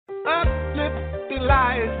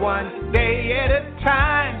lives one day at a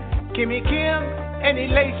time. Kimmy Kim and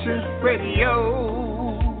Elations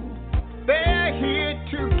Radio. They're here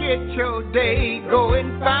to get your day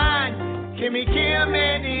going fine. Kimmy Kim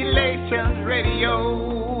and Elations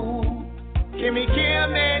Radio. Kimmy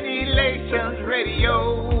Kim and Elations Radio.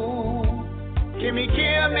 Kimmy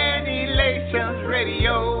Kim and Elations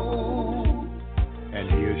Radio. And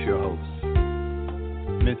here's your host,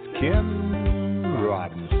 Miss Kim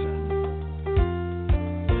Robinson.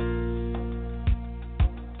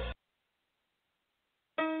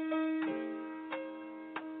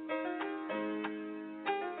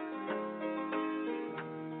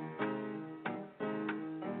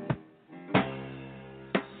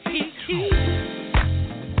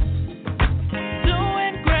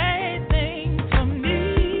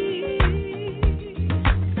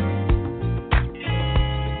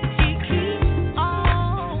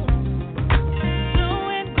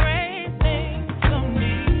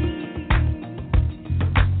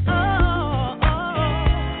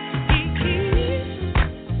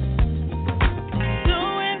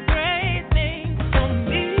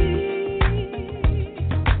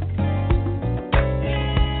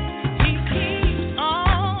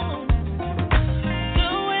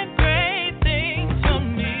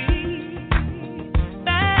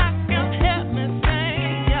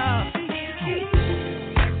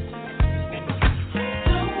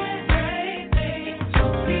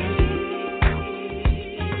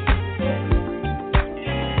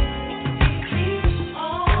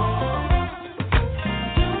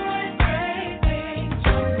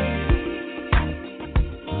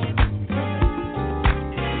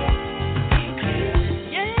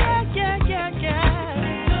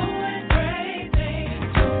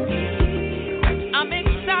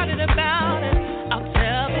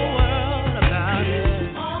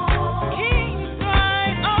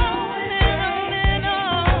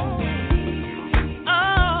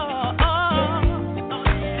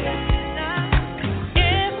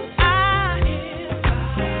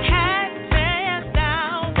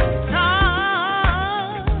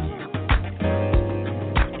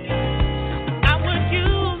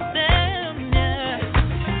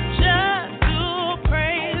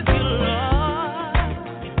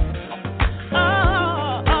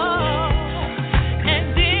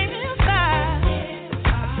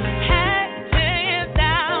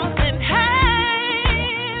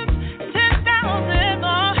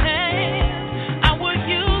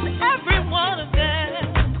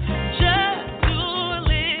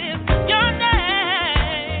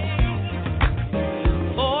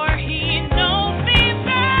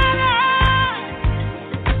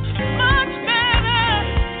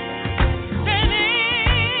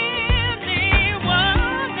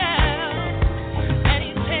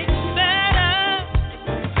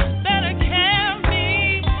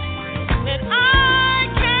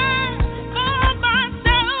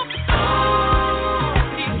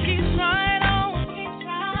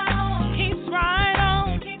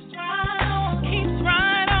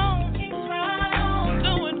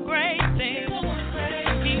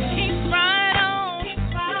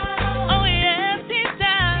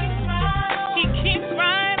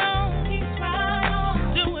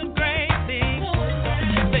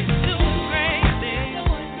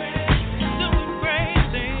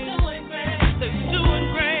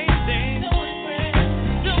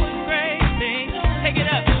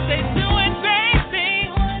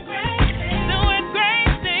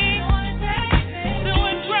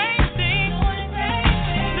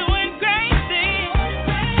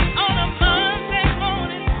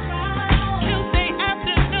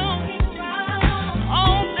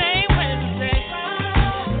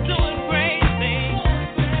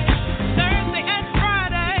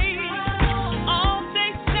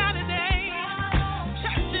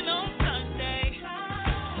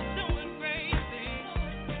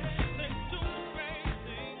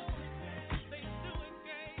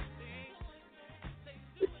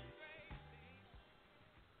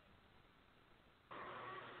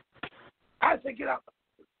 Get up.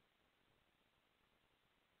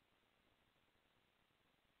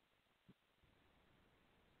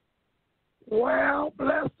 Well,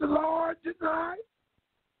 bless the Lord tonight.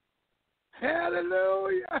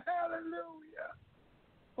 Hallelujah, hallelujah.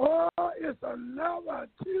 Oh, it's another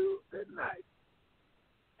Tuesday night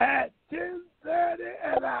at 10:30,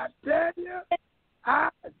 and I tell you,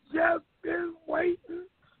 I've just been waiting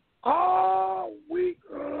all week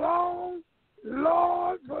long,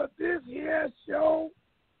 Lord, for this here show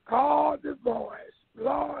called The Voice.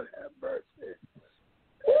 Lord have mercy.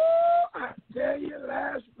 Ooh, I tell you,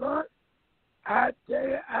 last month, I tell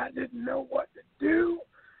you, I didn't know what to do.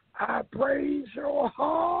 I praise your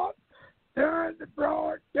heart during the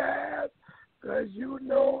broadcast, because you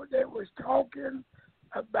know they was talking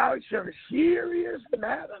about some serious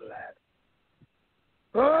matter last.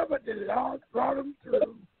 Oh, but the Lord brought them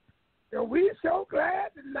through. So we're so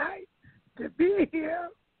glad tonight to be here.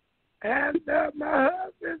 And my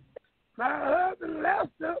husband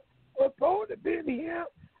Lester was supposed to be here.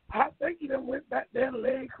 I think he done went back there and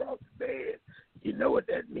lay across the bed. You know what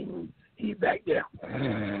that means. He's back there.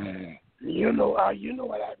 You know what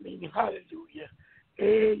that means. Hallelujah.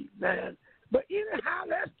 Amen. But anyhow,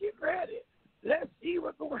 let's get ready. Let's see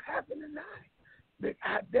what's going to happen tonight.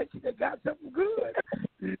 I bet you they got something good.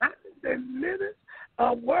 90 minutes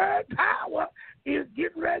of word power is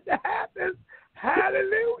getting ready to happen.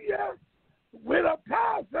 Hallelujah. With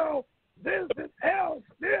Apostle Vincent L.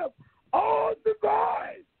 Smith on the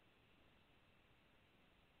voice.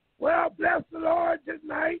 Well, bless the Lord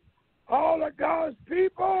tonight. All of God's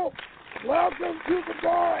people, welcome to the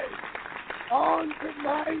voice on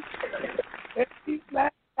tonight.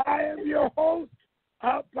 I am your host,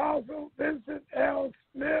 Apostle Vincent L.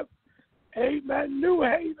 Smith, amen, New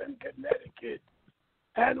Haven, Connecticut.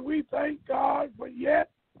 And we thank God for yet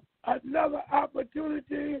another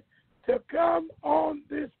opportunity to come on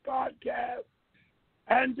this podcast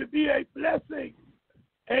and to be a blessing,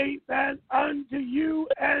 amen, unto you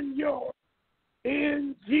and yours.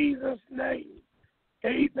 In Jesus' name,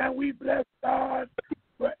 amen. We bless God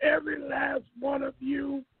for every last one of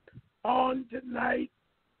you on tonight,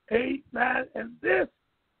 amen. And this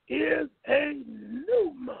is a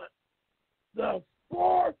new month, the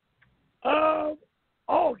 4th of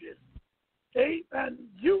August. Amen.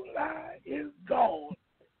 July is gone.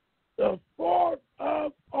 The 4th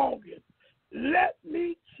of August. Let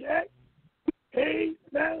me check.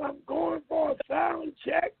 Amen. I'm going for a sound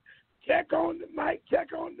check. Check on the mic.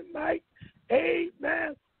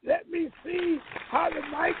 Amen. Let me see how the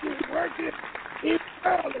mic is working. It's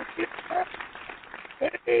early.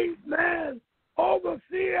 Amen.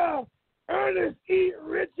 Overseer Ernest E.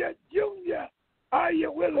 Richard Jr., are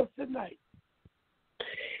you with us tonight?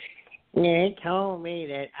 Yeah, he told me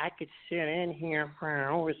that I could sit in here for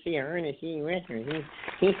Overseer Ernest E. Richard.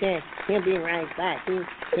 He said he'll be right back. He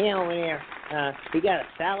over there, he got a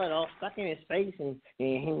salad all stuck in his face, and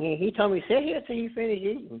he told me sit here till he finished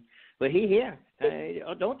eating. But he here.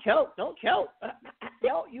 Don't choke.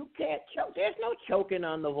 Yo, you can't choke. There's no choking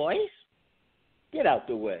on the voice. Get out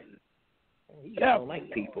the way. You don't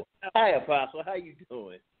like people. Hi, Apostle. How you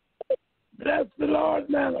doing? Bless the Lord,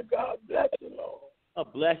 man of God. Bless the Lord. Oh,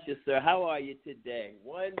 bless you, sir. How are you today?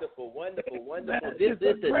 Wonderful. This is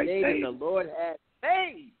the day that the Lord has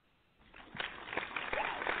made.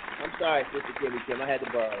 I'm sorry, Sister Kimmy Kim. I had to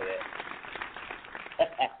borrow that.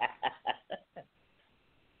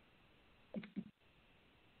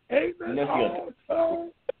 Amen.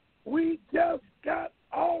 Also, we just got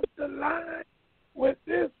off the line with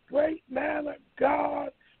this great man of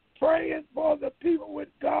God, praying for the people with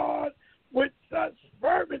God with such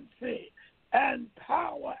fervency and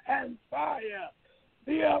power and fire.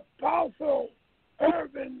 The Apostle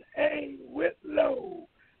Irvin A. Whitlow.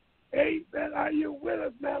 Amen. Are you with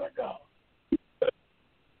us, man of God?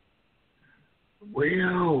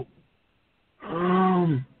 Well,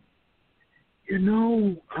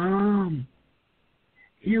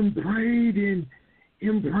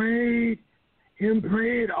 him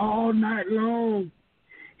prayed all night long.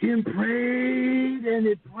 Him prayed and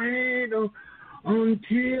he prayed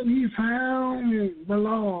until he found the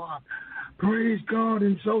Lord. Praise God.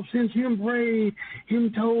 And so since him prayed,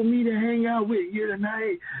 him told me to hang out with you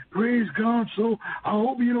tonight. Praise God. So I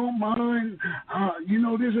hope you don't mind.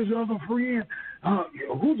 This is other friend.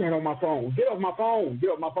 Who's that on my phone? Get off my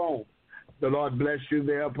phone. The Lord bless you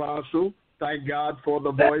there, Apostle. Thank God for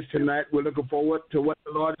the voice tonight. We're looking forward to what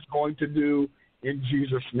the Lord is going to do in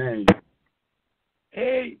Jesus' name.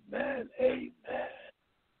 Amen.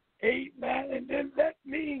 And then let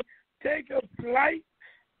me take a flight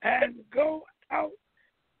and go out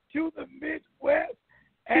to the Midwest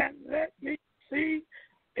and let me see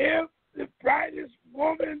if the brightest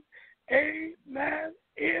woman, amen,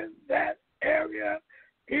 in that area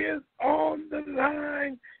is on the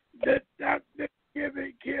line, the Dr.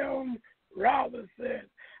 Kimmy Kim Robinson.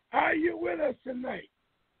 Are you with us tonight?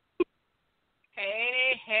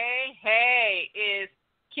 Hey, it's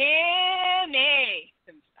Kimmy.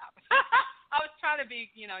 Stop. I was trying to be,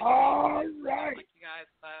 all right. Like you guys,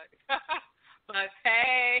 but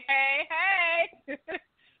hey.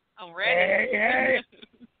 I'm ready.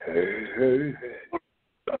 Hey.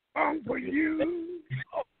 Song for you.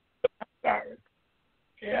 Sorry.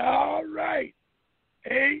 Yeah, all right.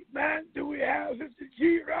 Amen. Do we have Sister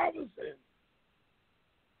G. Robinson?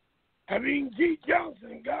 G.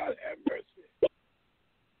 Johnson, God have mercy.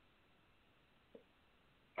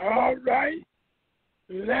 All right.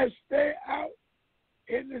 Let's stay out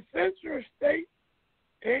in the Central State.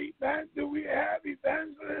 Amen. Do we have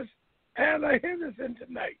Evangelist Anna Henderson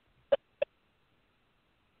tonight?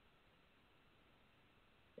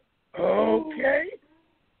 Okay.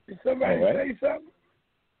 Did somebody say something?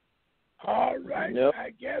 All right. Nope. I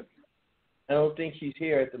guess. I don't think she's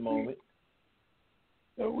here at the moment.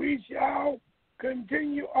 So we shall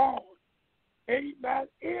continue on. Amen.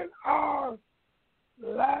 In our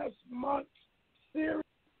last month's series,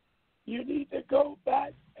 you need to go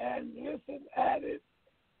back and listen at it.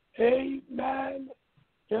 Amen.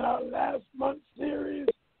 In our last month's series,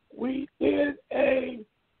 we did a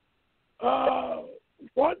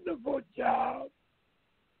wonderful job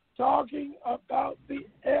talking about the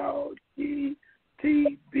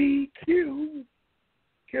LGBTQ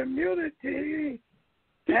community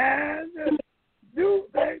and do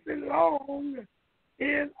they belong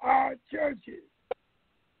in our churches?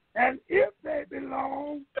 And if they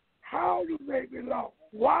belong, how do they belong?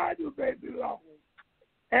 Why do they belong?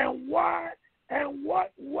 And why and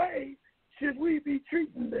what way should we be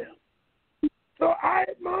treating them? So I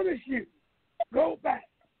admonish you, go back,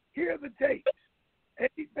 hear the tapes.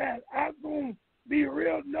 Amen. I'm going to be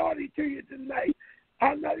real naughty to you tonight.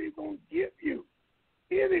 I'm not even going to give you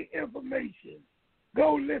any information.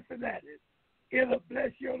 Go listen at it. It'll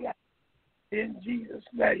bless your life in Jesus'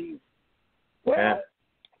 name. Well,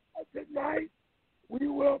 tonight we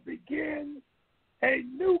will begin a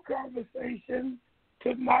new conversation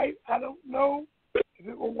tonight. I don't know if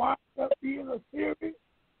it will wind up being a series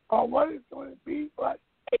or what it's going to be, but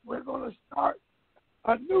we're going to start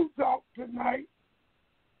a new talk tonight.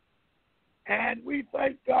 And we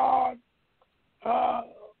thank God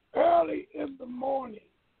early in the morning.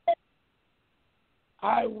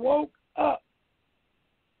 I woke up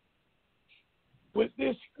with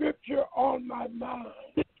this scripture on my mind.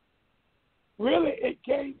 Really, it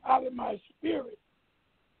came out of my spirit.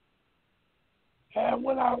 And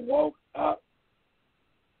when I woke up,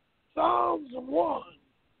 Psalms 1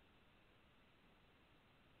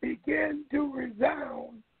 began to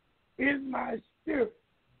resound in my spirit.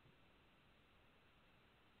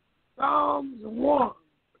 Psalms 1.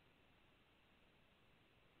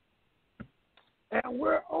 And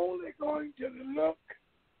we're only going to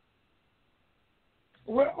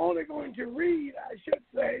read, I should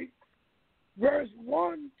say, verse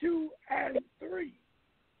 1, 2, and 3.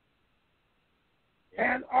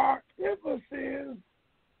 And our emphasis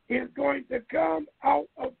is going to come out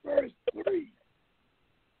of verse 3.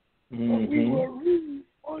 Mm-hmm. So we will read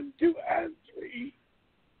 1, 2, and 3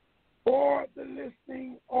 for the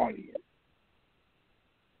listening audience.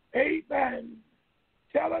 Amen.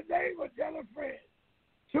 Tell a neighbor, tell a friend.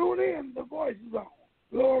 Tune in, the voice is on.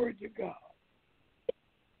 Glory to God.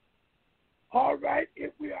 All right,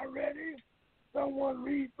 if we are ready, someone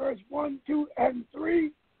read verse 1, 2, and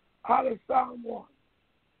 3 out of Psalm 1.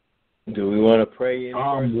 Do we want to pray in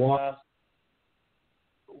Psalm 1?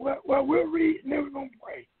 Well, we'll read and then we're going to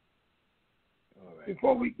pray. All right.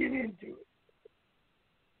 Before we get into it.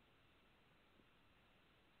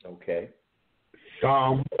 Okay.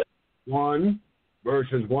 Psalm 1,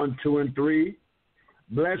 verses 1, 2, and 3.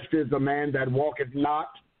 Blessed is the man that walketh not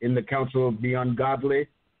in the counsel of the ungodly,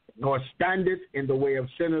 nor standeth in the way of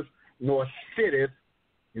sinners, nor sitteth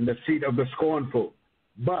in the seat of the scornful.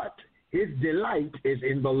 But his delight is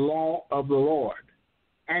in the law of the Lord,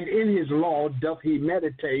 and in his law doth he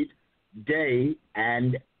meditate day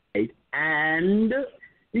and night. And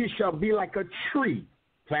he shall be like a tree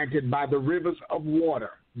planted by the rivers of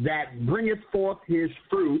water, that bringeth forth his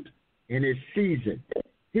fruit in his season.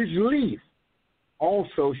 His leaf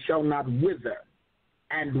also shall not wither,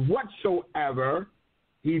 and whatsoever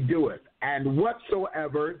he doeth,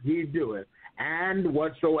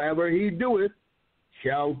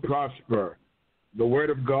 shall prosper. The word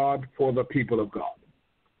of God for the people of God.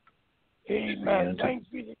 Amen. Thanks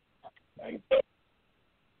be to God. Thank you.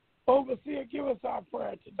 Overseer, give us our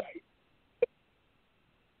prayer tonight.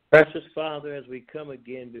 Precious Father, as we come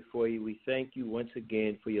again before you, we thank you once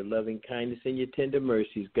again for your loving kindness and your tender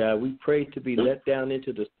mercies, God. We pray to be let down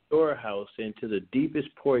into the storehouse, into the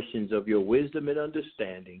deepest portions of your wisdom and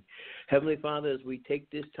understanding. Heavenly Father, as we take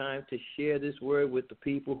this time to share this word with the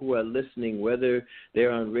people who are listening, whether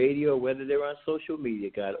they're on radio, whether they're on social media,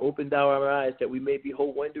 God, open thou our eyes that we may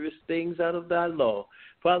behold wondrous things out of thy law.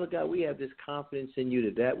 Father God, we have this confidence in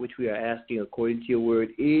you that which we are asking according to your word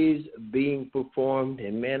is being performed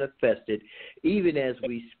and manifested even as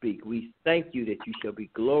we speak. We thank you that you shall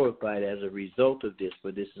be glorified as a result of this,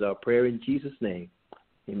 for this is our prayer in Jesus' name.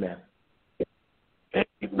 Amen.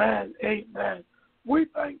 Amen. Amen. We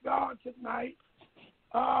thank God tonight.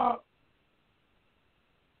 Out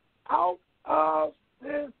of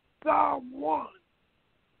this Psalm 1.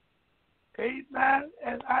 Amen.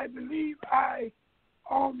 And I believe I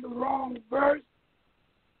on the wrong verse.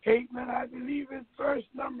 Amen. I believe it's verse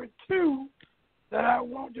number 2 that I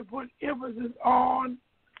want to put emphasis on.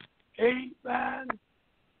 Amen.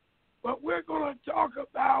 But we're going to talk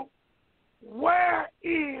about where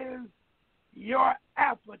is your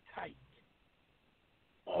appetite?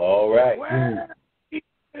 All right. Where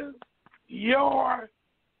is your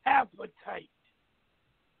appetite?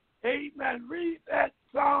 Amen. Read that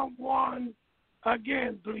Psalm 1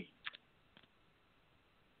 again, please.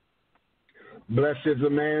 Blessed is the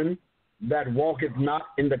man that walketh not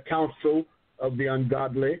in the counsel of the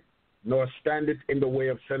ungodly, nor standeth in the way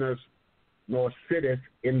of sinners, nor sitteth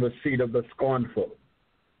in the seat of the scornful.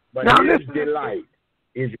 But now his delight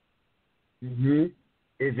is in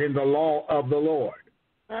the law of the Lord,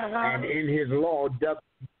 and in his law doth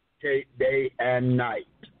he meditate day and night.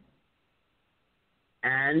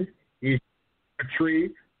 And he is a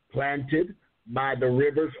tree planted by the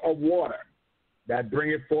rivers of water, that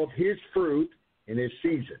bringeth forth his fruit in his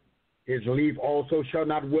season. His leaf also shall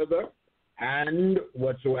not wither, and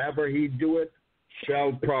whatsoever he doeth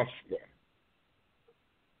shall prosper.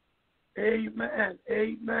 Amen.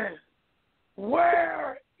 Amen.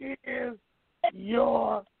 Where is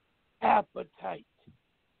your appetite?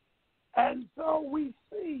 And so we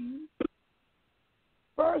see,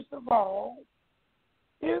 first of all,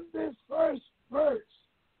 in this first verse,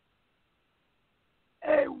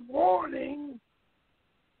 a warning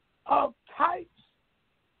of types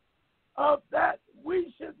of that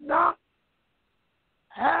we should not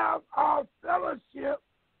have our fellowship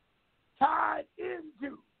tied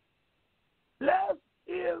into. Blessed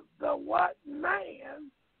is the what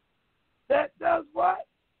man that does what?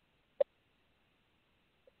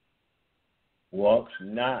 Walks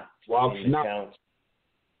not. Counsel.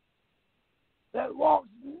 That walks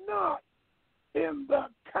not in the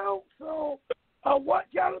counsel of what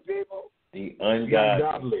kind of people? The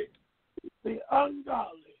ungodly. The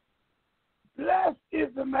ungodly. Blessed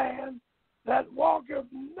is the man that walketh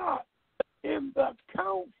not in the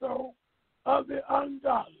counsel of the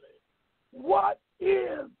ungodly. What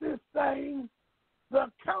is this thing, the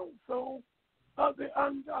counsel of the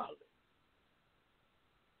ungodly?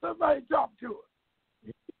 Somebody talk to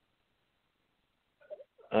us.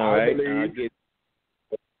 All right.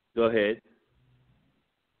 Go ahead.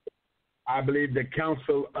 I believe the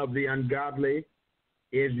counsel of the ungodly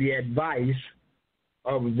is the advice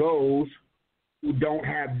of those who don't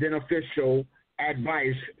have beneficial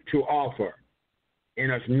advice to offer,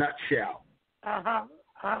 in a nutshell.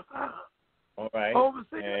 All right.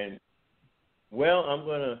 Overseer. And, well, I'm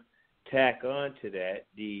going to tack on to that.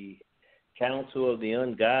 The counsel of the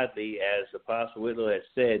ungodly, as Apostle Whitlow has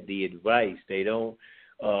said, the advice. They don't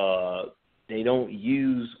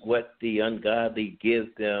use what the ungodly gives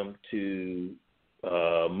them to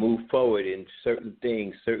move forward in certain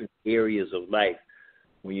things, certain areas of life.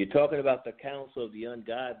 When you're talking about the counsel of the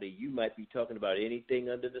ungodly, you might be talking about anything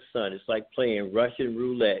under the sun. It's like playing Russian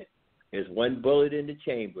roulette. There's one bullet in the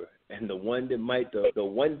chamber, and the one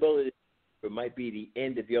bullet might be the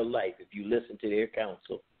end of your life if you listen to their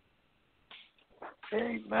counsel.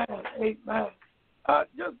 Amen. Amen.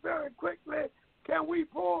 Just very quickly, can we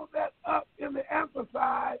pull that up in the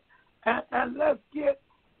Amplified and let's get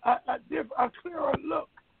a clearer look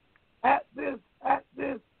at this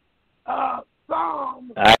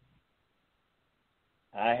Psalm? I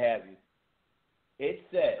have you. It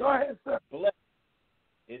says, go ahead, sir.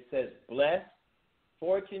 It says, blessed,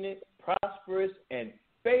 fortunate, prosperous, and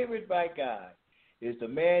favored by God is the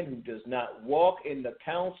man who does not walk in the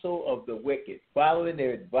counsel of the wicked, following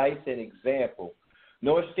their advice and example,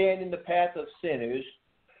 nor stand in the path of sinners,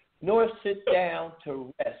 nor sit down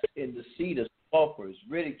to rest in the seat of scoffers,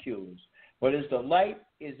 ridiculers. But his delight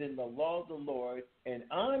is in the law of the Lord, and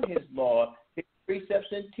on his law, his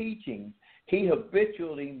precepts and teachings, he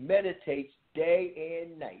habitually meditates day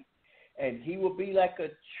and night. And he will be like a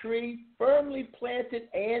tree firmly planted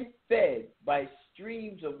and fed by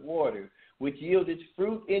streams of water, which yield its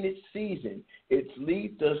fruit in its season. Its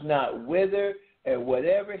leaf does not wither, and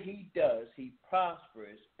whatever he does, he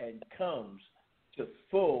prospers and comes to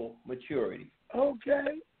full maturity.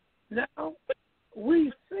 Okay. Now,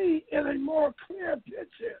 we see in a more clear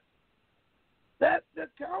picture that the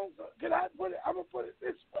counsel, I'm going to put it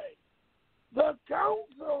this way. The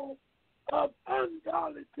counsel of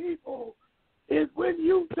ungodly people is when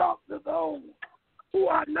you talk to those who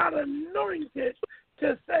are not anointed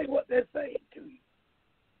to say what they're saying to you.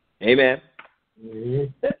 Amen.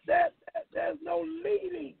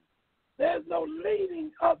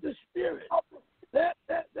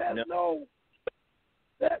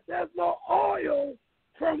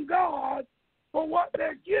 God for what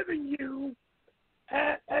they're giving you,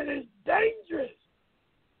 and it's dangerous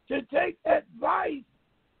to take advice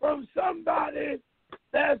from somebody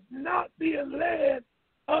that's not being led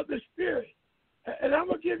of the Spirit. And I'm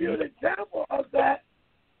going to give you an example of that,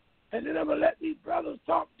 and then I'm going to let these brothers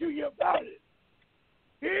talk to you about it.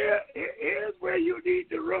 Here's where you need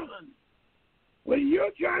to run. When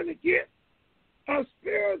you're trying to get a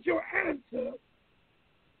spiritual answer,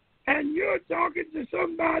 and you're talking to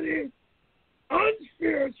somebody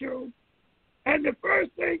unspiritual, and the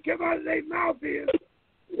first thing come out of their mouth is,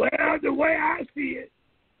 well, the way I see it.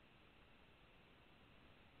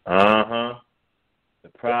 The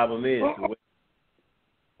problem is,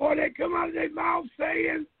 or they come out of their mouth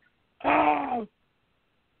saying,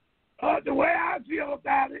 the way I feel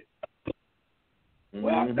about it.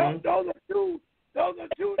 Well, those are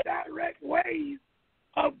two direct ways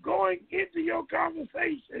of going into your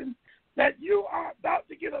conversation that you are about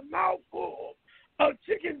to get a mouthful of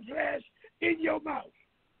chicken flesh in your mouth.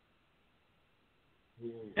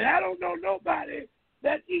 And I don't know nobody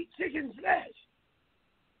that eats chicken flesh.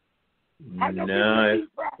 I know people that eat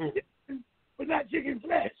fried chicken, but not chicken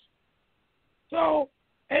flesh. So,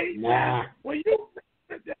 when you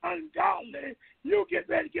make the ungodly, you get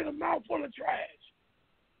ready to get a mouthful of trash.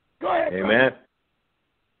 Go ahead, Amen. brother.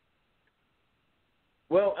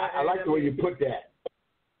 Well, I like the way you put that.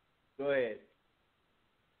 Go ahead.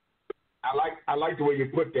 I like the way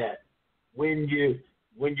you put that. When you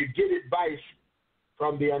get advice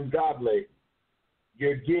from the ungodly,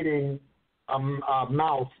 you're getting a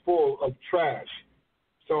mouth full of trash.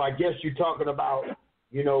 So I guess you're talking about,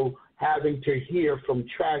 having to hear from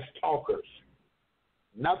trash talkers.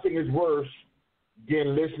 Nothing is worse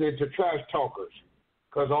than listening to trash talkers,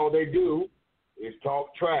 because all they do is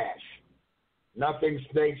talk trash. Nothing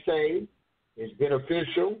they say is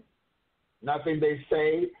beneficial. Nothing they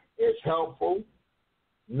say is helpful.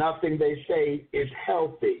 Nothing they say is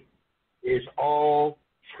healthy. It's all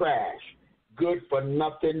trash. Good for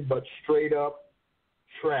nothing but straight up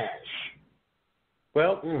trash.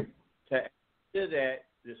 Well, to add to that,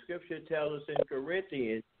 the scripture tells us in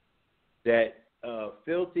Corinthians that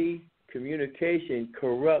filthy communication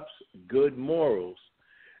corrupts good morals.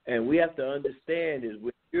 And we have to understand is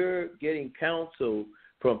when you're getting counsel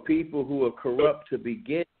from people who are corrupt to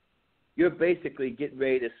begin, you're basically getting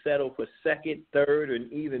ready to settle for second, third,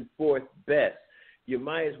 and even fourth best. You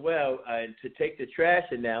might as well, to take the trash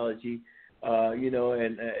analogy,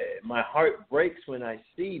 my heart breaks when I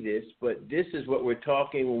see this, but this is what we're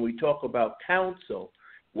talking when we talk about counsel.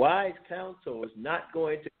 Wise counsel is not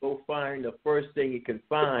going to go find the first thing it can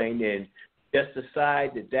find and just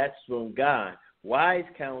decide that that's from God. Wise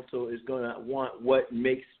counsel is going to want what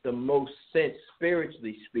makes the most sense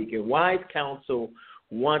spiritually speaking. Wise counsel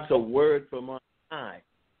wants a word from on high.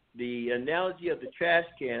 The analogy of the trash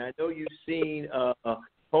can, I know you've seen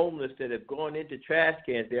homeless that have gone into trash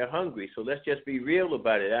cans. They're hungry, so let's just be real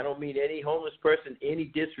about it. I don't mean any homeless person any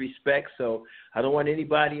disrespect, so I don't want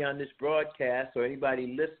anybody on this broadcast or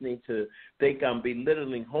anybody listening to think I'm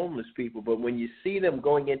belittling homeless people, but when you see them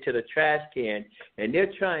going into the trash can and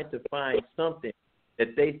they're trying to find something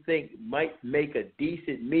that they think might make a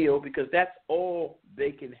decent meal because that's all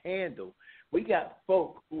they can handle. We got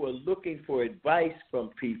folk who are looking for advice from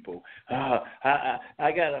people. I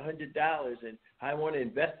got $100 and I want to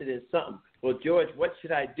invest it in something. Well, George, what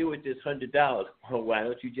should I do with this $100? Well, why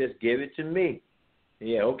don't you just give it to me?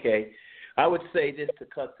 Yeah, okay. I would say this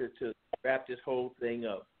to wrap this whole thing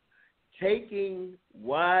up. Taking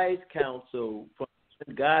wise counsel from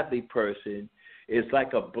a godly person is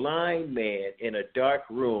like a blind man in a dark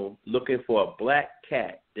room looking for a black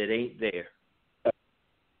cat that ain't there.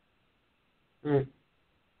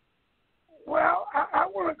 Well, I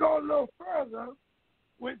want to go a little further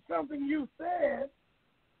with something you said.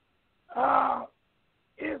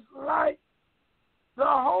 It's like the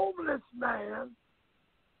homeless man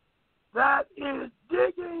that is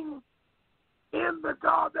digging in the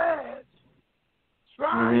garbage,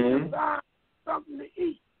 trying to find something to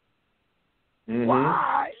eat.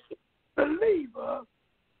 Why is the believer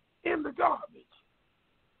in the garbage?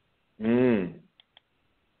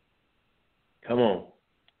 Come on.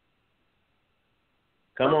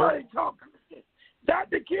 Somebody talk to me.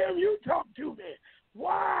 Dr. Kim, you talk to me.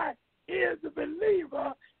 Why is the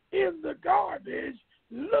believer in the garbage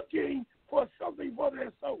looking for something for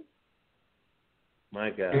their soul?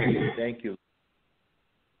 My God. Thank you.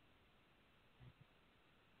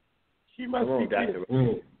 She must Come on, be Dr.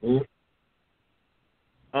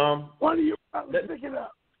 One of you pick it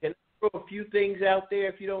up. Can I throw a few things out there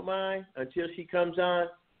if you don't mind until she comes on?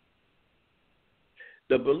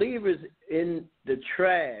 the believers in the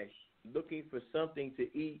trash looking for something to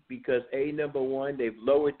eat because, number one, they've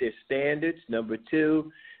lowered their standards. Number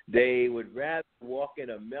two, they would rather walk in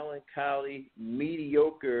a melancholy,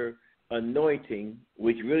 mediocre anointing,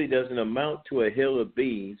 which really doesn't amount to a hill of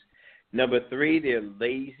beans. Number three, they're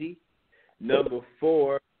lazy. Number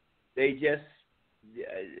four, they'll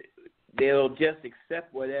just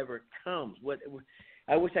accept whatever comes.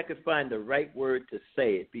 I wish I could find the right word to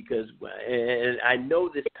say it, because and I know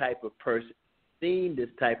this type of person, seen this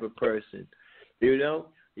type of person. You know,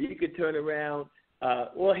 you could turn around.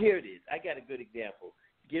 Well, here it is. I got a good example.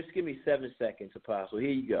 Just give me 7 seconds, Apostle. Here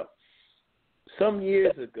you go. Some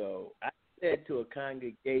years ago, I said to a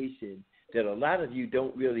congregation that a lot of you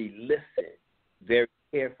don't really listen very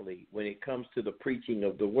carefully when it comes to the preaching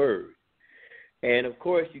of the word. And, of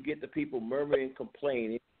course, you get the people murmuring and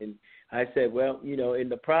complaining. And I said, well, you know, in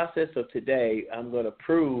the process of today, I'm going to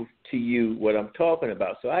prove to you what I'm talking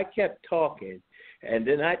about. So I kept talking, and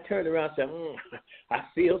then I turned around and said, I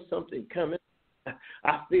feel something coming.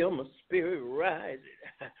 I feel my spirit rising.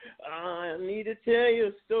 I need to tell you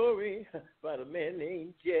a story about a man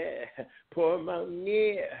named Jack, poor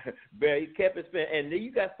mountaineer, Barry kept his fan. And then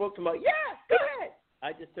you got folks about, yeah, go ahead.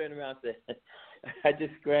 I just turned around and said, I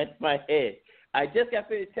just scratched my head. I just got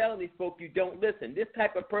finished telling these folks you don't listen. This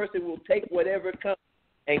type of person will take whatever comes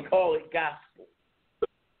and call it gospel.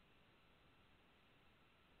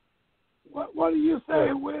 What are you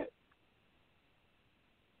saying, Whit?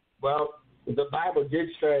 Well, the Bible did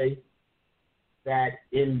say that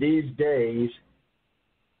in these days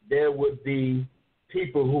there would be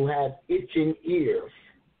people who have itching ears.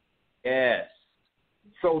 Yes.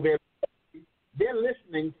 So they're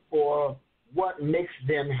listening for what makes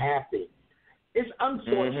them happy. It's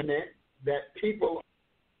unfortunate that people are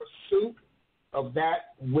in pursuit of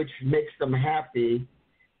that which makes them happy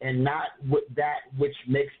and not with that which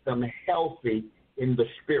makes them healthy in the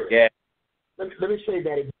spirit. Yeah. Let me say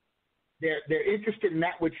that again. They're interested in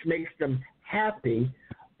that which makes them happy,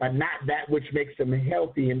 but not that which makes them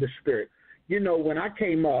healthy in the spirit. You know, when I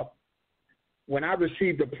came up, when I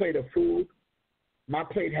received a plate of food, my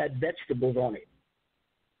plate had vegetables on it.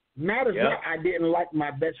 Matter of fact, I didn't like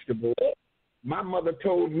my vegetables. My mother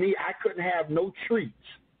told me I couldn't have no treats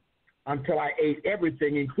until I ate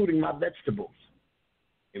everything, including my vegetables.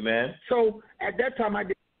 Amen. So at that time, I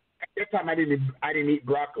didn't eat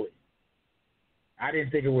broccoli. I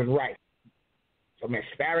didn't think it was right. Some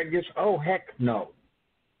asparagus? Oh, heck no.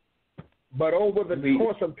 But over the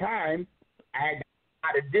course of time, I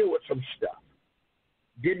had to deal with some stuff.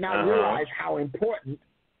 Did not realize how important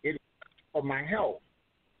it was for my health.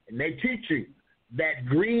 And they teach you that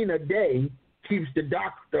green a day keeps the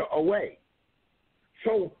doctor away.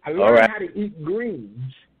 So I learned how to eat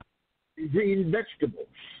green vegetables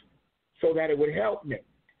so that it would help me.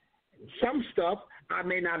 Some stuff I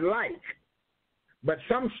may not like, but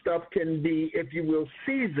some stuff can be, if you will,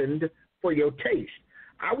 seasoned for your taste.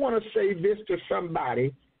 I want to say this to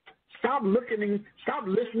somebody. Stop listening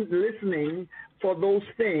for those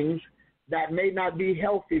things that may not be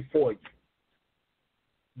healthy for you.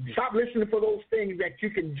 Stop listening for those things that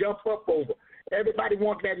you can jump up over. Everybody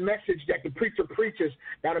wants that message that the preacher preaches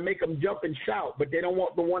that'll make them jump and shout, but they don't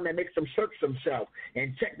want the one that makes them search themselves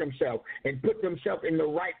and check themselves and put themselves in the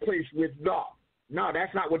right place with God. No,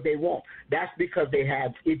 that's not what they want. That's because they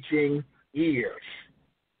have itching ears.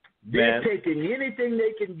 They're taking anything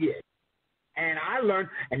they can get. And I learned,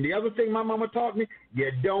 and the other thing my mama taught me,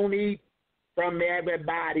 you don't eat from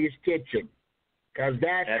everybody's kitchen, because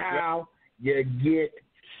that's how you get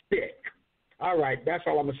sick. All right, that's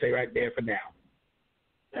all I'm going to say right there for now.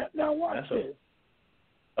 Now watch this.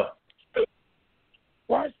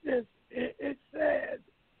 Watch this. It says,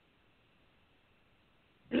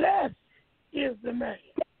 blessed is the man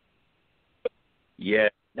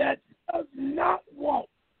that does not walk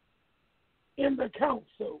in the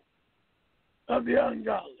counsel of the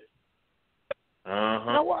ungodly.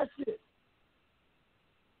 Now watch this.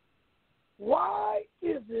 Why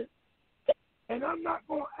is it, and I'm not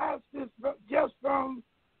going to ask this just from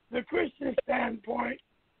the Christian standpoint,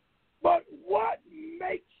 but what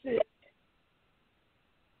makes it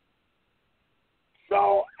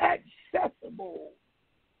so accessible,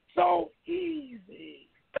 so easy,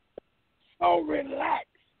 so relaxed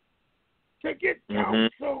to get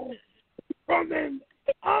counsel from an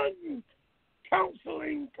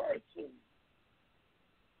uncounseling person?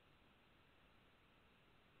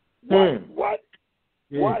 What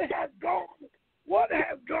has gone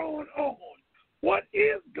on? What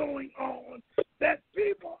is going on that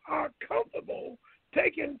people are comfortable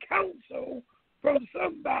taking counsel from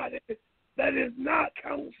somebody that is not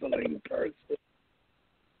counseling person?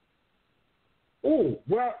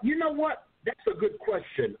 Well, you know what? That's a good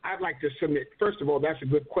question. I'd like to submit. First of all, that's a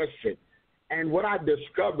good question. And what I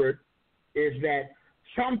discovered is that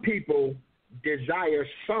some people desire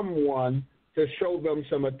someone to show them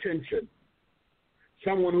some attention,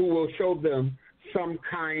 someone who will show them some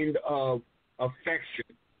kind of affection,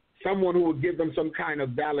 someone who will give them some kind of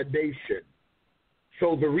validation.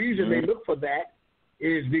 So the reason they look for that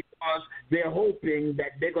is because they're hoping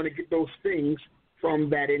that they're going to get those things from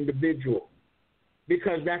that individual,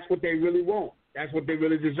 because that's what they really want. That's what they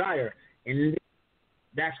really desire. And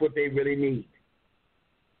that's what they really need.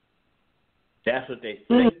 That's what they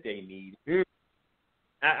think they need.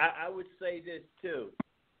 I would say this, too.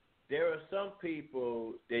 There are some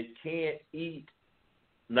people that can't eat,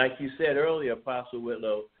 like you said earlier, Apostle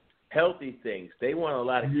Whitlow, healthy things. They want a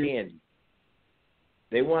lot of candy.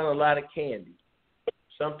 They want a lot of candy,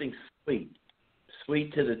 something sweet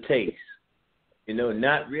to the taste. You know,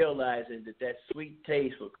 not realizing that sweet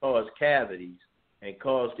taste will cause cavities and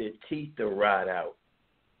cause their teeth to rot out.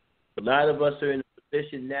 A lot of us are in a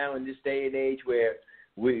position now in this day and age where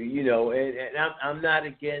we, you know, and I'm not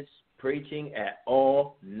against preaching at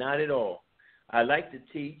all, not at all. I like to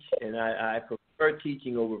teach, and I prefer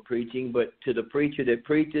teaching over preaching, but to the preacher that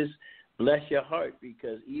preaches, bless your heart,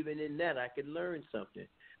 because even in that I could learn something.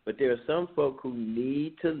 But there are some folk who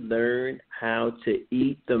need to learn how to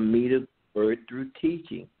eat the meat of the word through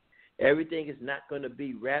teaching. Everything is not going to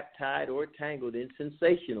be wrapped, tied, or tangled in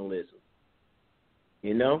sensationalism.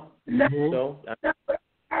 You know? So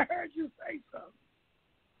I heard you say something.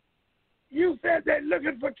 You said they're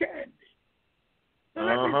looking for candy. So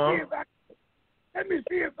let me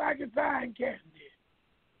see if I can find candy.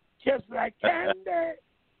 Just like candy.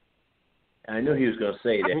 I knew he was going to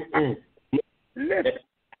say that. Listen.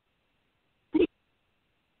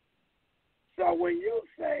 So when you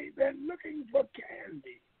say they're looking for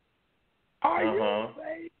candy, are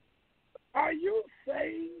you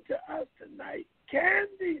saying to us tonight,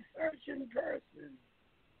 candy searching person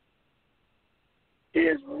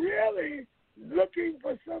is really looking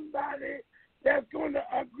for somebody that's going to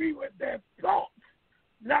agree with their thoughts,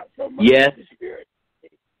 not so much the spirit?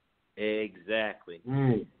 Exactly.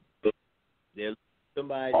 They're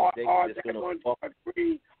somebody or they're going to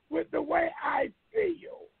agree with the way I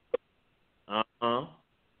feel.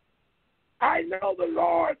 I know the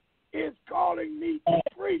Lord is calling me to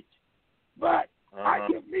preach, but I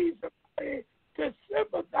just need somebody to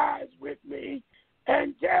sympathize with me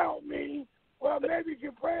and tell me, well, maybe if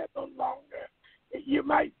you pray a little longer, you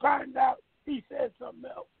might find out he said something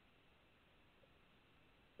else.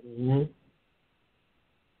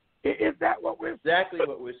 Is that what we're saying? Exactly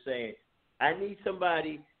what we're saying. I need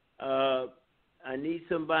somebody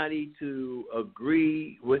to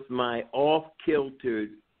agree with my off-kiltered,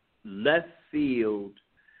 left field,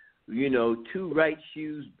 you know, two right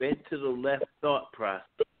shoes bent to the left thought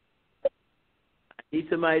process. I need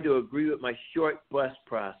somebody to agree with my short bus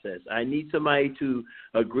process. I need somebody to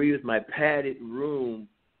agree with my padded room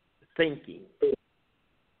thinking.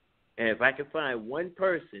 And if I can find one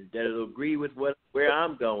person that will agree with where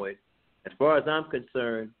I'm going, as far as I'm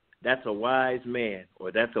concerned, that's a wise man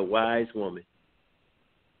or that's a wise woman.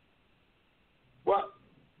 Well,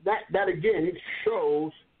 that again, it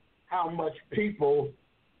shows how much people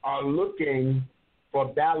are looking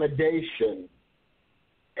for validation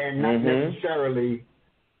and not necessarily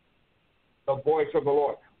the voice of the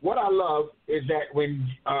Lord. What I love is that when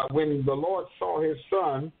the Lord saw his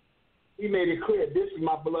son, he made it clear, this is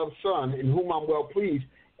my beloved son in whom I'm well pleased.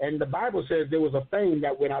 And the Bible says there was a fame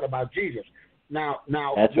that went out about Jesus. Now,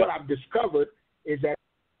 what I've discovered is that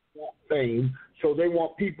they want fame, so they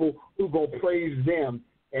want people who go praise them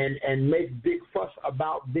and make big fuss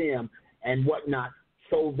about them and whatnot,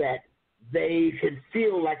 so that they can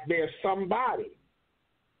feel like they're somebody.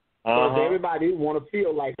 Because everybody want to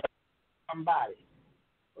feel like somebody,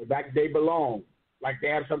 like they belong, like they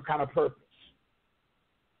have some kind of purpose.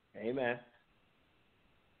 Amen.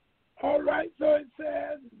 All right, so it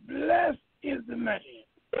says, blessed is the man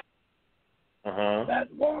that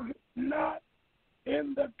walketh not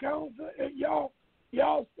in the counsel.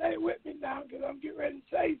 Y'all stay with me now, because I'm getting ready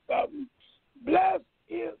to say something. Blessed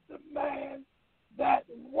is the man that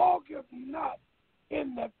walketh not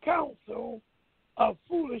in the counsel of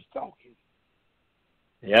foolish talking.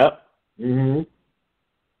 Yep.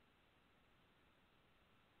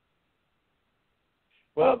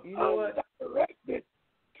 Well, you know what? Undirected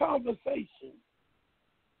conversation.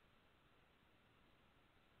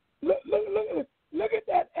 Look at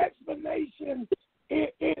that explanation in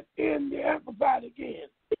the Amplified again.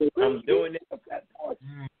 I'm doing it.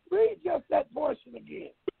 Read just that portion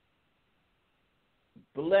again.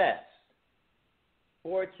 Blessed.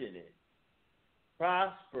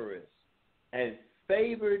 prosperous, and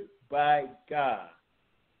favored by God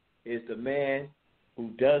is the man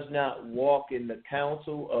who does not walk in the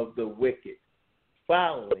counsel of the wicked,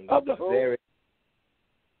 following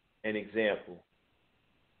an example.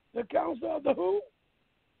 The counsel of the who?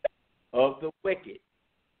 Of the wicked.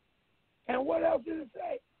 And what else did it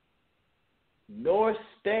say? Nor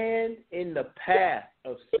stand in the path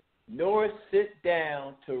of sin, nor sit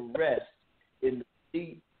down to rest in the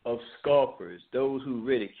seat of scoffers, those who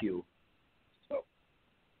ridicule. So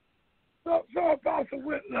Apostle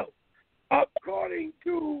Whitlow, according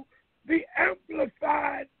to the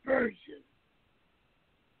Amplified Version,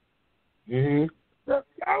 the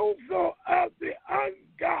counsel of the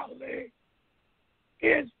ungodly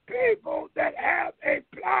is people that have a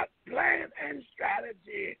plot, plan, and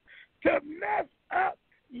strategy to mess up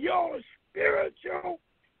your spiritual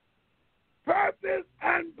purpose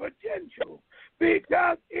and potential,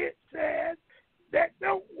 because it says that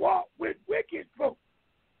don't walk with wicked folks.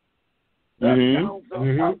 The counsel of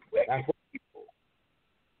wicked people.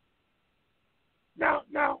 Now,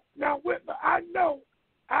 Whitler, I know,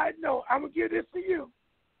 I'm going to give this to you,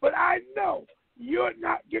 but I know you're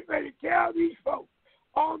not getting ready to tell these folks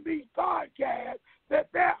on these podcasts that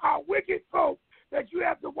there are wicked folks that you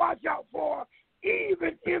have to watch out for,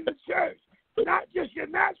 even in the church. Not just your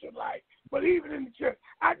natural life, but even in the church.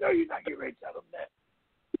 I know you're not getting ready to tell them that.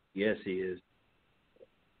 Yes, he is.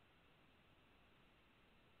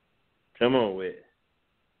 Come on with it.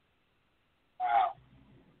 Wow.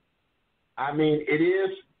 I mean, it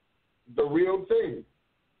is the real thing.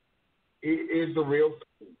 It is the real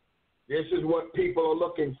thing. This is what people are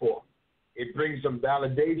looking for. It brings them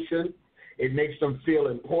validation. It makes them feel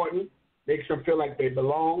important. Makes them feel like they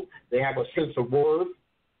belong. They have a sense of worth.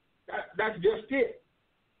 That's just it.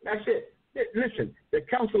 That's it. Listen, the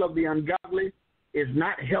counsel of the ungodly is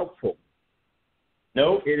not helpful.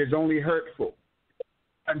 No. It is only hurtful.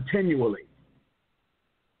 Continually.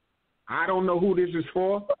 I don't know who this is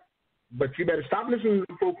for, but you better stop listening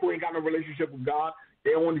to folks who ain't got no relationship with God.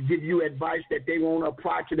 They want to give you advice that they won't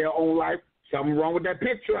apply to their own life. Something wrong with that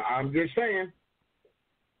picture. I'm just saying.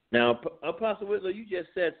 Now, Apostle Whitlow, you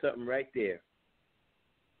just said something right there.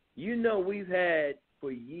 You know, we've had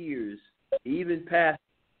for years, even pastors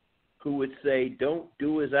who would say, don't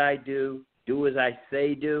do as I do as I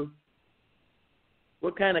say do.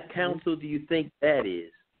 What kind of counsel do you think that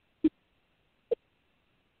is?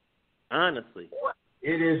 Honestly.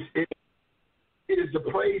 It is the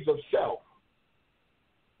praise of self.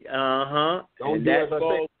 Don't do as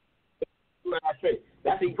I say.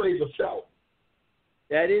 That's the praise of self.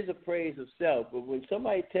 That is a praise of self. But when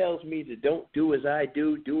somebody tells me to don't do as I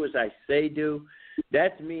do as I say do,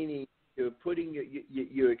 that's meaning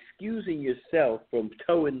you're excusing yourself from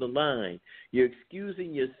towing the line. You're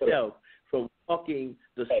excusing yourself from walking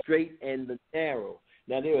the straight and the narrow.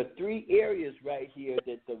 Now, there are three areas right here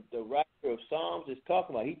that the writer of Psalms is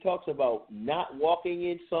talking about. He talks about not walking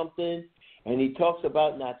in something, and he talks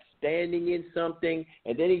about not standing in something,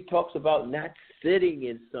 and then he talks about not sitting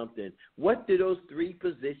in something. What do those three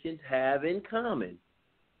positions have in common?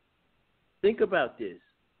 Think about this.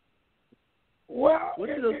 Well,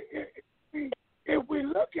 if we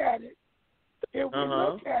look at it,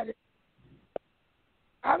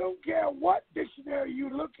 I don't care what dictionary you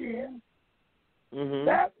look in,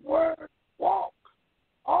 that word walk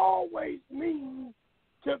always means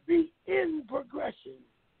to be in progression.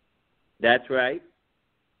 That's right.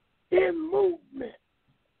 In movement.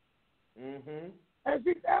 And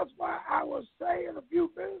see, that's why I was saying a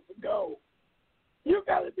few minutes ago, you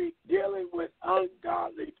got to be dealing with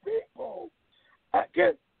ungodly people.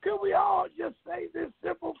 Could we all just say this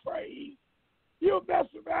simple phrase? You'll mess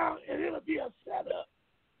around and it'll be a setup.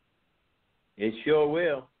 It sure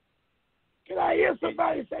will. Can I hear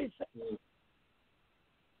somebody say something?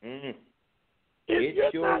 If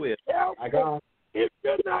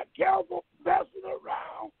you're not careful messing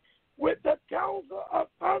around with the counsel of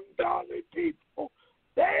ungodly people,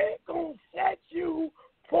 they're going to set you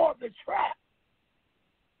for the trap,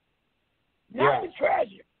 not the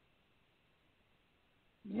treasure.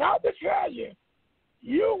 Not the treasure.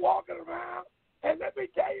 You walking around, and let me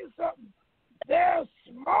tell you something, they're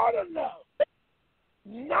smart enough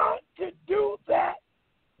not to do that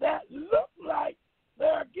look like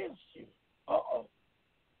they're against you.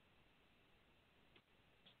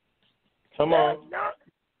 Come on.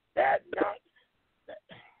 They're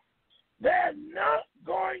not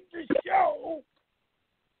going to show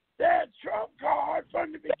their trump card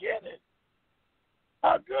from the beginning.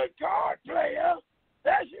 A good card player,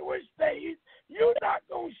 especially with spades, you're not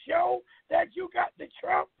going to show that you got the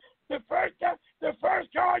trump the first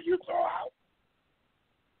card you throw out.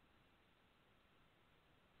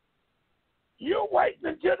 You're waiting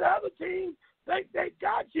until the other team think they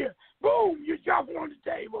got you. Boom, you drop it on the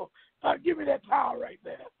table. Give me that power right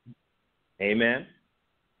there. Amen.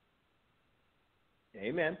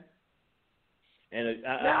 Amen. And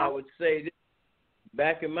I would say this,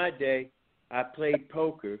 back in my day, I played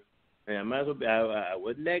poker, and I might as well. I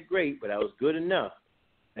wasn't that great, but I was good enough.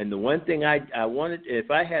 And the one thing I wanted,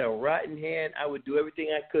 if I had a rotten hand, I would do everything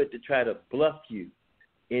I could to try to bluff you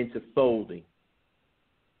into folding.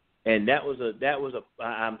 And that was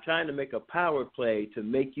I'm trying to make a power play to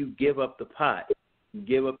make you give up the pot,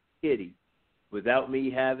 give up the kitty, without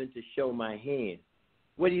me having to show my hand.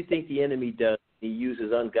 What do you think the enemy does? He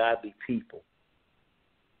uses ungodly people.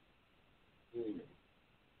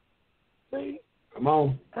 See? Come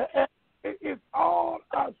on. It's all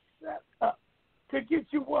set up to get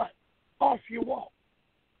you what? Off your walk.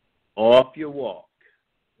 Off your walk.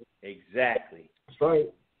 Exactly. That's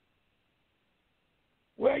right.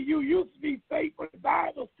 Where you used to be faithful to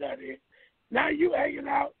Bible study, now you hanging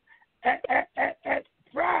out at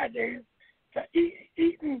Fridays,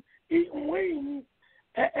 eating wings,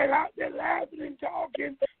 and out there laughing and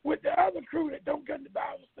talking with the other crew that don't come to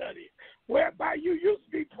Bible study. Whereby you used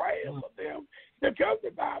to be praying for them to come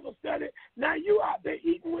to Bible study, now you out there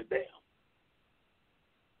eating with them.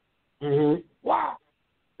 Mm-hmm. Why?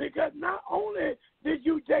 Because not only did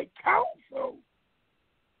you take counsel,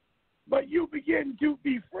 but you begin to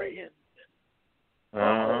be friends.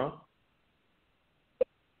 Uh-huh.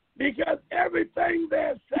 Because everything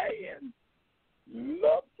they're saying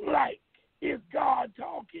looks like it's God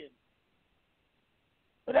talking.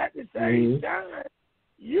 But at the same time,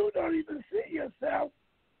 you don't even see yourself.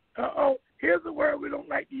 Here's a word we don't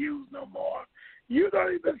like to use no more. You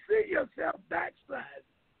don't even see yourself backsliding.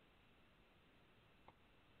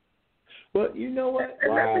 Well, you know what?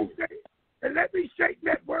 And let me straighten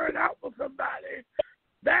that word out for somebody.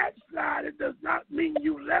 Backsliding does not mean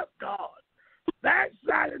you left God.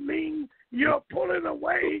 Backsliding means you're pulling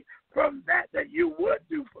away from that you would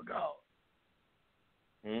do for God.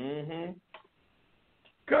 Mm-hmm.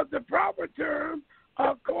 Because the proper term,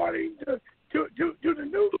 according to the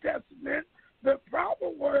New Testament, the proper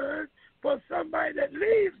word for somebody that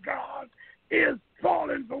leaves God is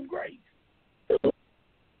falling from grace.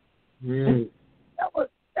 Mm.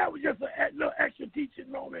 That was just a little extra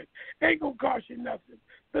teaching moment. Ain't gonna cost you nothing.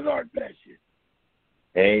 The Lord bless you.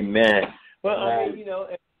 Amen. Well, I mean,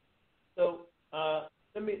 so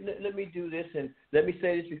let me do this, and let me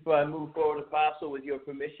say this before I move forward, Apostle, with your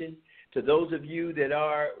permission. To those of you that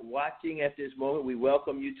are watching at this moment, we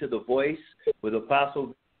welcome you to The Voice with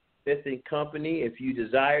Apostle Smith and Company. If you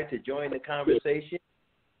desire to join the conversation,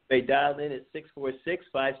 you may dial in at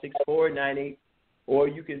 646-564-98. Or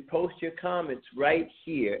you can post your comments right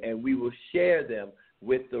here, and we will share them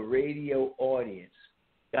with the radio audience.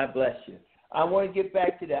 God bless you. I want to get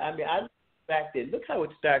back to that. I mean, I look back there. Look how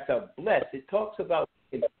it starts out, blessed. It talks about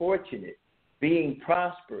being fortunate, being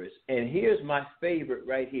prosperous. And here's my favorite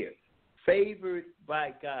right here, favored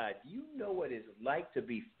by God. You know what it's like to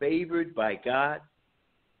be favored by God?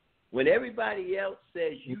 When everybody else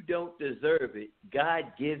says you don't deserve it,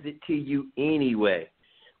 God gives it to you anyway.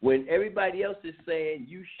 When everybody else is saying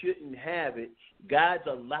you shouldn't have it, God's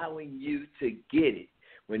allowing you to get it.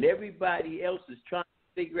 When everybody else is trying to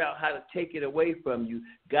figure out how to take it away from you,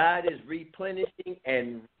 God is replenishing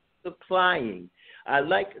and supplying. I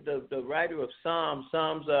like the writer of Psalms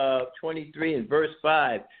 23 and verse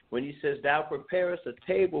 5, when he says, "Thou preparest a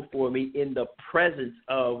table for me in the presence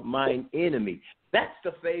of mine enemy." That's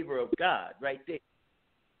the favor of God right there.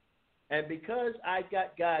 And because I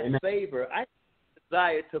got God's favor, I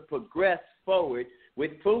desire to progress forward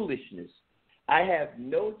with foolishness. I have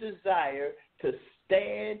no desire to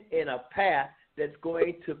stand in a path that's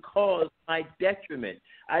going to cause my detriment.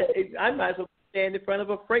 I might as well stand in front of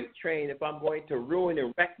a freight train if I'm going to ruin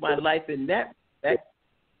and wreck my life in that respect.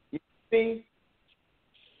 You see?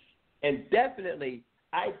 And definitely,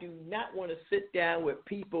 I do not want to sit down with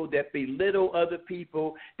people that belittle other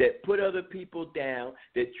people, that put other people down,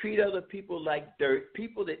 that treat other people like dirt,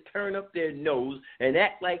 people that turn up their nose and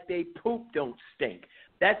act like they poop don't stink.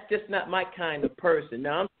 That's just not my kind of person.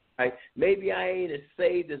 Now, I'm sorry, maybe I ain't as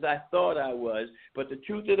saved as I thought I was, but the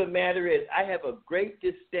truth of the matter is I have a great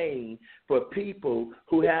disdain for people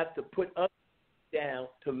who have to put others down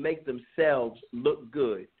to make themselves look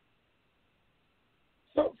good.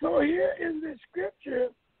 So here in the scripture,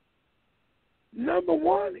 number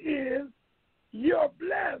one is you're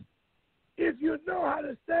blessed if you know how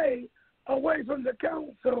to stay away from the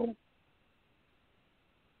counsel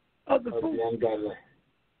of the foolish.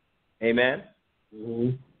 Amen.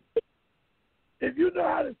 If you know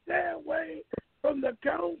how to stay away from the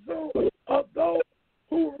counsel of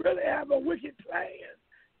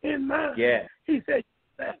Yeah. He said,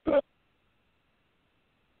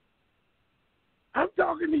 I'm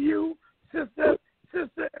talking to you, sister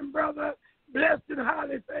and brother, blessed and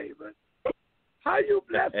highly favored. How you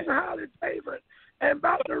blessed and highly favored and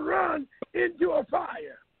about to run into a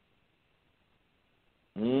fire?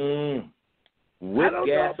 With I don't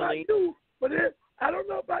gasoline. know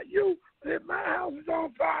about you, but if my house is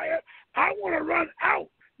on fire, I want to run out,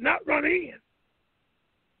 not run in.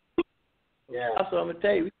 Yeah. Also, I'm going to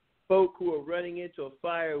tell you, we folk who are running into a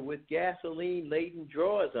fire with gasoline-laden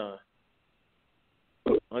drawers on.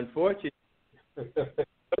 Unfortunately.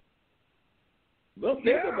 Well,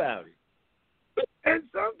 think about it. And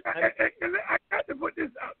sometimes, and I got to put this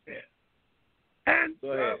out there. And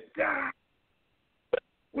sometimes,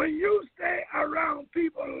 when you stay around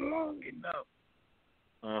people long enough,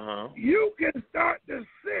 you can start to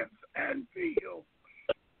sense and feel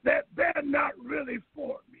that they're not really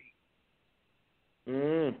for me.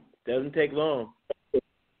 Doesn't take long.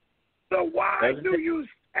 So why do you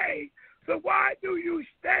stay,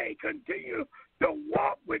 continue to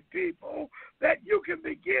walk with people that you can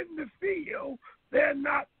begin to feel they're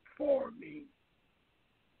not for me?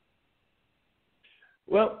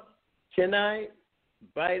 Well, can I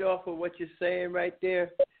bite off of what you're saying right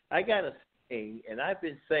there? I got a saying, and I've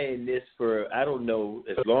been saying this for, I don't know,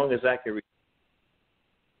 as long as I can remember.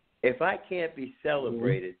 If I can't be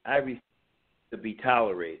celebrated, I refuse to be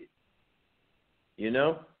tolerated. You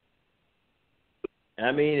know?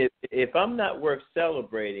 I mean, if I'm not worth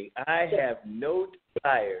celebrating, I have no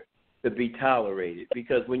desire to be tolerated,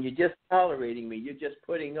 because when you're just tolerating me, you're just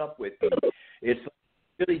putting up with me. It's like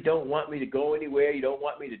you really don't want me to go anywhere. You don't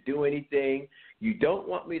want me to do anything. You don't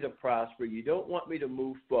want me to prosper. You don't want me to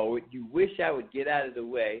move forward. You wish I would get out of the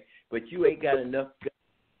way, but you ain't got enough guts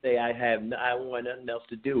to say I want nothing else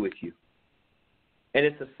to do with you. And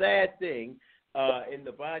it's a sad thing in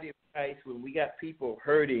the body of Christ when we got people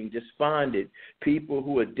hurting, despondent, people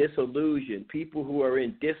who are disillusioned, people who are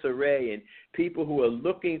in disarray, and people who are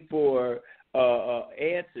looking for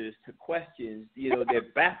answers to questions. You know,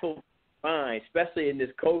 they're baffled mind, especially in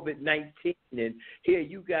this COVID-19. And here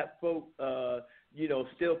you got folk,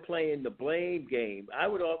 still playing the blame game. I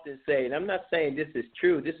would often say, and I'm not saying this is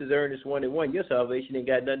true, this is Ernest 1-1, your salvation ain't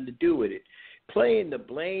got nothing to do with it. Playing the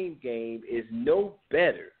blame game is no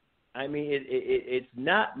better. I mean, it's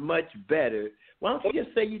not much better. Why don't you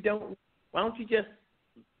just say you don't? Why don't you just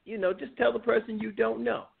tell the person you don't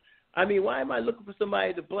know? I mean, why am I looking for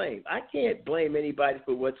somebody to blame? I can't blame anybody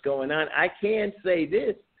for what's going on. I can say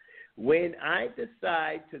this. When I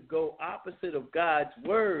decide to go opposite of God's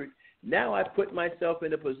word, now I put myself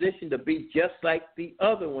in a position to be just like the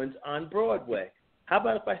other ones on Broadway. How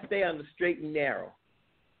about if I stay on the straight and narrow?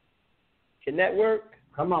 Can that work?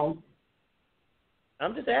 Come on.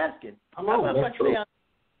 I'm just asking. Come on, that's true.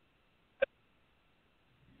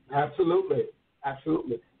 Absolutely.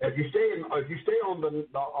 If you stay on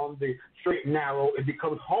the straight and narrow, it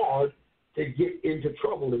becomes hard to get into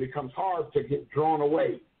trouble. It becomes hard to get drawn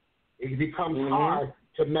away. It becomes hard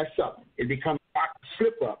to mess up. It becomes hard to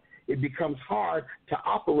slip up. It becomes hard to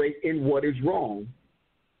operate in what is wrong.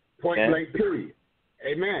 Point blank, period.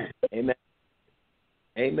 Amen.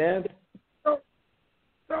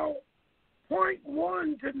 So point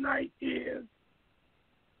one tonight is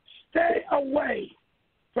stay away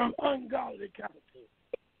from ungodly counsel.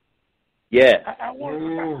 Yeah. I want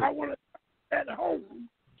to at home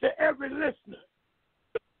to every listener.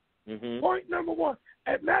 Point number one.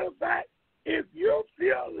 As a matter of fact, if you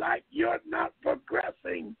feel like you're not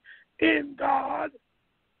progressing in God,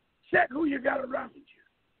 check who you got around you.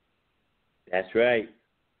 That's right.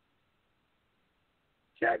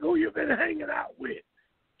 Check who you've been hanging out with.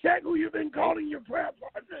 Check who you've been calling your prayer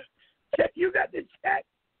partner. You got to check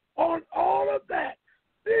on all of that.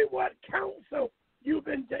 See what counsel you've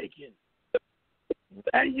been taking.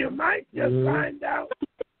 And you might just find out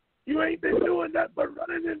you ain't been doing that but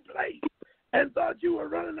running in place and thought you were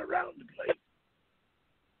running around the place.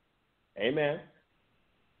 Amen.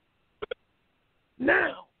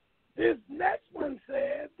 Now, this next one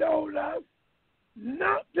told us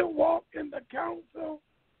not to walk in the counsel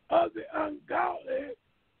of the ungodly.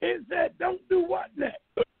 It said, don't do what next?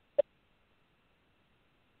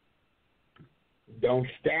 Don't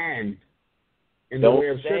stand in the way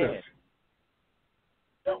of sinners.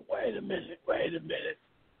 Wait a minute.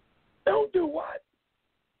 Don't do what?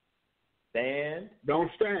 Stand.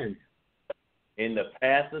 Don't stand in the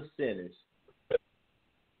path of sinners.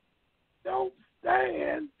 Don't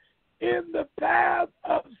stand in the path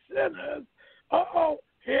of sinners.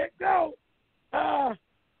 Here it goes.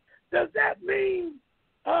 Does that mean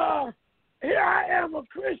here I am a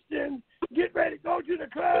Christian, get ready to go to the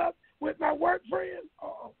club with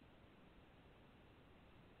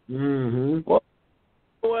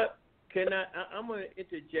to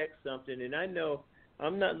interject something, and I know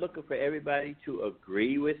I'm not looking for everybody to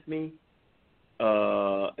agree with me.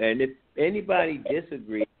 And if anybody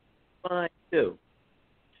disagrees, fine too.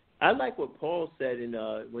 I like what Paul said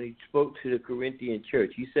when he spoke to the Corinthian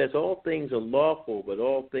church. He says all things are lawful, but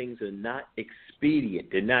all things are not expedient.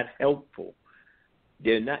 They're not helpful.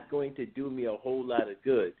 They're not going to do me a whole lot of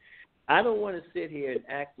good. I don't want to sit here and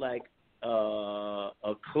act like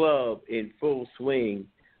a club in full swing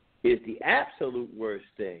is the absolute worst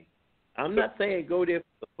thing. I'm not saying go there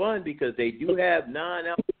for fun, because they do have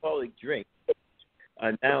non-alcoholic drinks.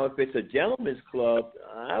 Now, if it's a gentleman's club,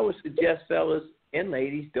 I would suggest, fellas and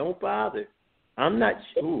ladies, don't bother. I'm not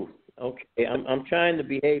sure. Okay, I'm trying to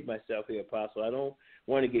behave myself here, Apostle. I don't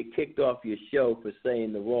want to get kicked off your show for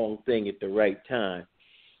saying the wrong thing at the right time.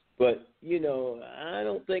 But, you know, I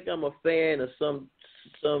don't think I'm a fan of some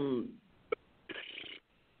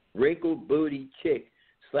wrinkled booty chick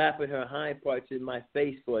slapping her hind parts in my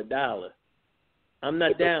face for $1. I'm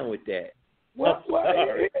not down with that. Well,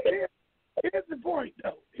 here's the point,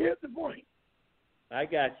 though. Here's the point. I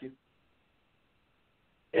got you.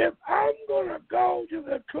 If I'm going to go to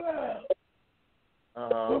the club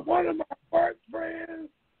with one of my work friends,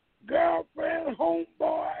 girlfriend,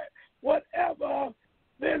 homeboy, whatever,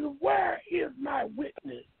 then where is my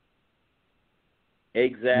witness?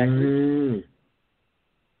 Exactly.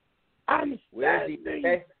 I'm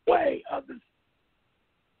standing way of the...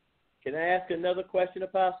 Can I ask another question,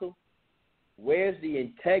 Apostle? Where's the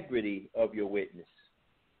integrity of your witness?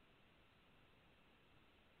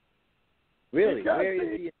 Really? Because where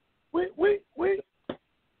is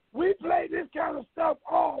we play this kind of stuff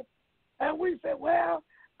off, and we say, well,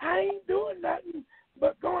 I ain't doing nothing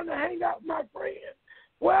but going to hang out with my friends.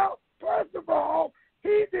 Well, first of all,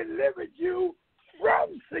 he delivered you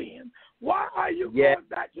from sin. Why are you going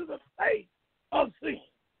back to the state of sin?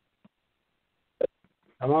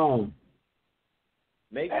 Come on.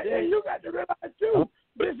 Makes sense. And you got to realize, too,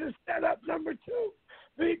 this is setup number 2,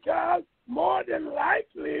 because more than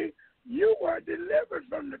likely you were delivered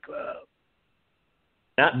from the club.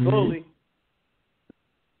 Not fully.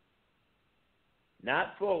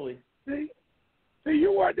 Not fully. See,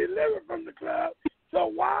 you were delivered from the club, so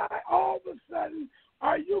why all of a sudden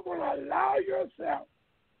are you going to allow yourself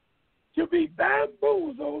to be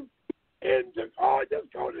bamboozled into, oh,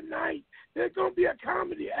 just go tonight, there's going to be a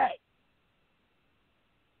comedy act?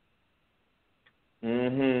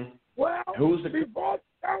 Mm-hmm. Well,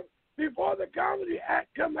 before the comedy act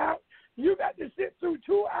come out, you got to sit through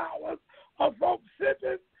 2 hours of folks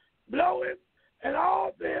sipping, blowing, and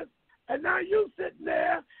all this, and now you sitting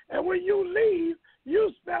there, and when you leave,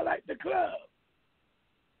 you smell like the club.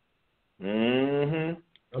 Mm-hmm.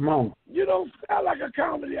 Come on. You don't smell like a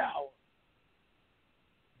comedy hour.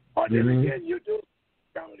 Or then again, you do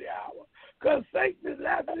comedy hour, because Satan is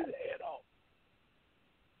laughing his head off.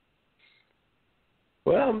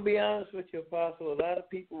 Well, I'm going to be honest with you, Apostle. A lot of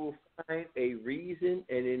people will find a reason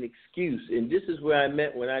and an excuse. And this is where I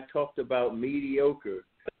meant when I talked about mediocre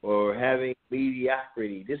or having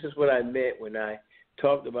mediocrity. This is what I meant when I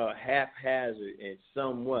talked about haphazard and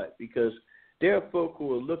somewhat, because there are folk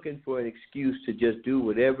who are looking for an excuse to just do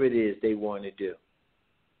whatever it is they want to do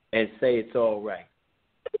and say it's all right.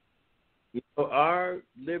 You know, our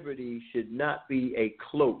liberty should not be a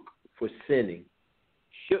cloak for sinning.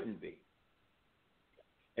 Shouldn't be.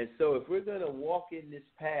 And so if we're going to walk in this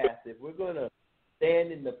path, if we're going to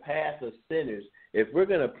stand in the path of sinners, if we're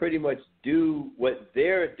going to pretty much do what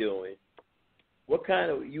they're doing,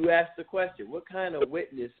 you asked the question, what kind of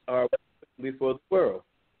witness are we before the world?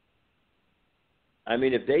 I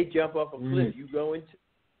mean, if they jump off a cliff, you go into...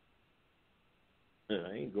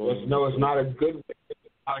 I ain't going. No, it's not a good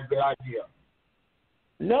idea.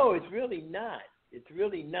 No, it's really not. It's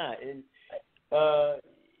really not. And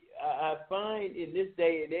I find in this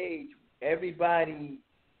day and age, everybody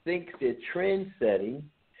thinks they're trend-setting,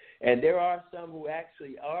 and there are some who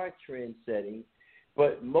actually are trend-setting,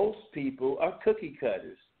 but most people are cookie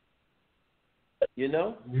cutters. You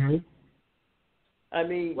know? Mm-hmm. I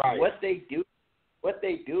mean, what they do,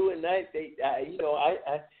 and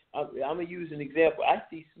I'm gonna use an example. I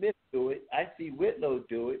see Smith do it. I see Whitlow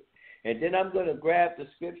do it, and then I'm gonna grab the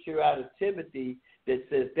scripture out of Timothy that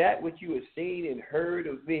says, that which you have seen and heard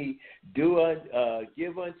of me, give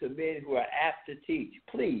unto men who are apt to teach.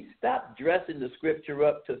 Please, stop dressing the scripture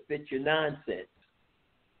up to fit your nonsense.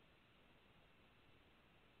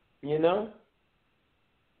 You know?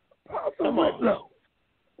 Come on.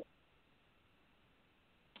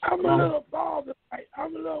 I'm a little bothered.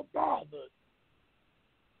 I'm a little bothered.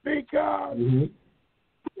 Because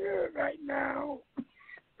here right now,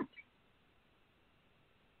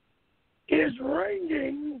 is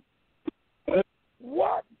ringing.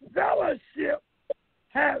 What fellowship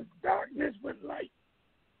has darkness with light?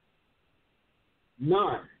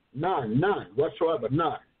 None whatsoever,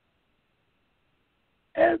 none.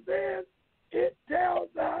 And then it tells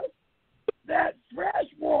us that fresh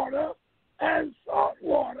water and salt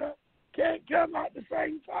water can't come out the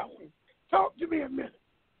same fountain. Talk to me a minute.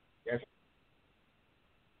 Yes.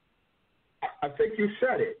 I think you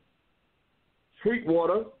said it. Sweet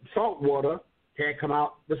water, salt water can't come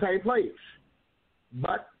out the same place.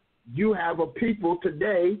 But you have a people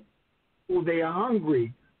today who they are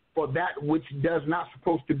hungry for that which does not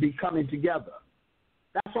supposed to be coming together.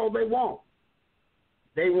 That's all they want.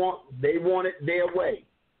 They want it their way.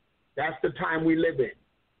 That's the time we live in.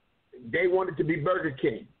 They want it to be Burger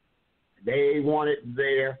King. They want it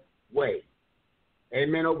their way.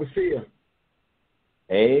 Amen, overseer.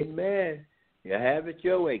 Amen. You have it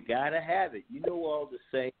your way. Gotta have it. You know all the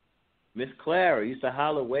same. Miss Clara used to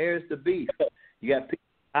holler, "Where's the beef?" You got people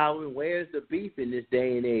hollering, "Where's the beef?" in this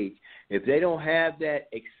day and age. If they don't have that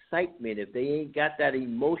excitement, if they ain't got that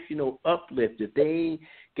emotional uplift, if they ain't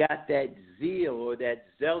got that zeal or that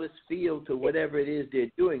zealous feel to whatever it is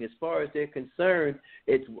they're doing, as far as they're concerned,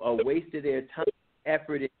 it's a waste of their time,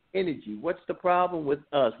 effort, and energy. What's the problem with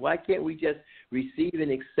us? Why can't we just receive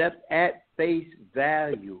and accept at face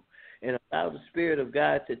value and allow the Spirit of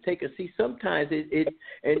God to take us? See, sometimes and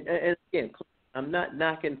again, I'm not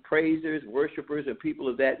knocking praisers, worshipers, or people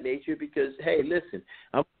of that nature because, hey, listen,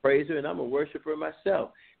 I'm a praiser and I'm a worshiper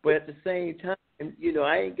myself. But at the same time, you know,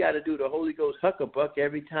 I ain't got to do the Holy Ghost huckabuck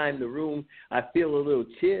every time the room I feel a little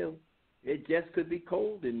chill. It just could be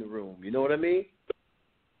cold in the room. You know what I mean?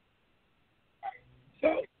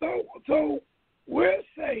 So we're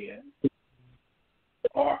saying,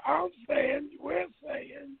 or I'm saying, we're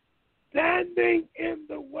saying, standing in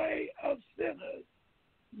the way of sinners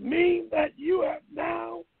means that you have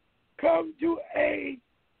now come to a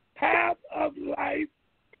path of life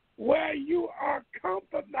where you are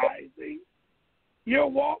compromising your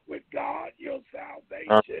walk with God, your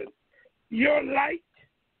salvation, your light.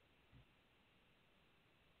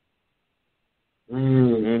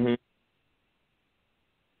 Mm-hmm.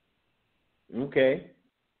 Okay.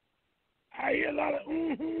 I hear a lot of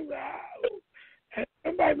and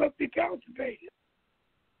somebody must be constipated.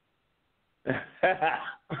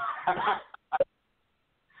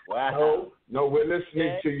 Wow. No, we're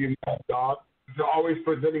listening to you, God. You're always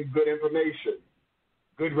presenting good information,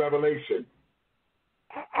 good revelation.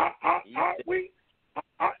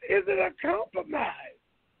 Is it a compromise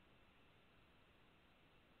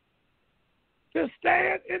to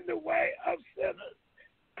stand in the way of sinners?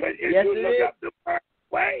 Because if you look up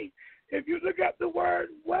the word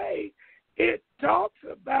way, it talks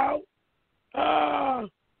about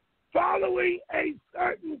following a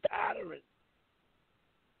certain pattern.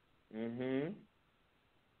 Mm-hmm.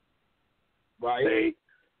 Right. See?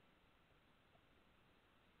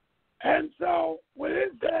 And so when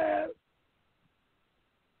it says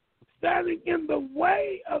standing in the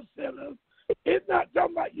way of sinners, it's not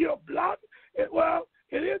talking about you're blocking. Well,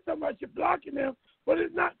 it is talking about you're blocking them, but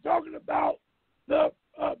it's not talking about the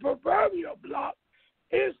proverbial block.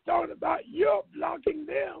 It's talking about you're blocking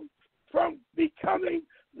them from becoming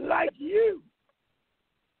like you.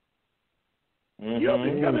 Mm-hmm. You're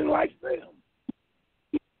becoming like them.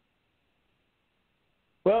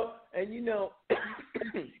 Well, and you know,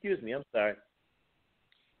 excuse me, I'm sorry.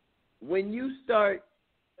 When you start,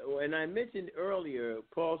 and I mentioned earlier,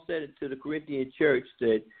 Paul said it to the Corinthian church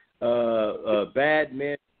that bad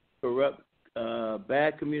men corrupt,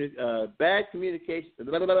 bad communication.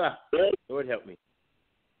 Blah, blah, blah. Lord help me.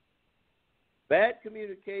 Bad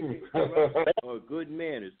communication corrupts or good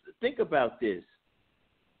manners. Think about this.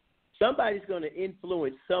 Somebody's going to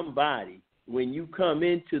influence somebody when you come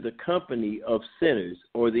into the company of sinners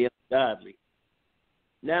or the ungodly.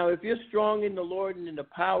 Now, if you're strong in the Lord and in the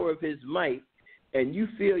power of his might, and you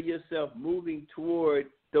feel yourself moving toward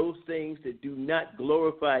those things that do not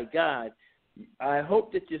glorify God, I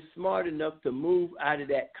hope that you're smart enough to move out of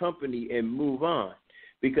that company and move on.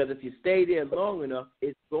 Because if you stay there long enough,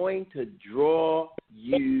 it's going to draw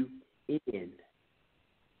you in.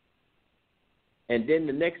 And then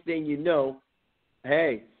the next thing you know,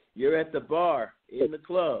 hey, you're at the bar, in the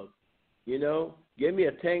club, you know, give me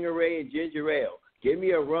a Tanqueray and ginger ale. Give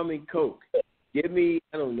me a rum and Coke. Give me,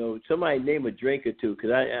 I don't know, somebody name a drink or two,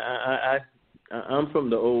 because I'm from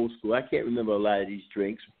the old school. I can't remember a lot of these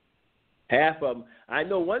drinks. Half of them. I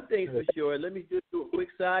know one thing for sure. Let me just do a quick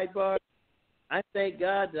sidebar. I thank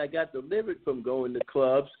God that I got delivered from going to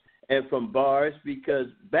clubs and from bars, because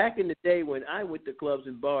back in the day when I went to clubs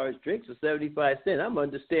and bars, drinks were 75 cents. I'm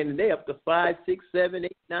understanding they up to $5, $6, $7,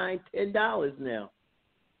 $8, $9, $10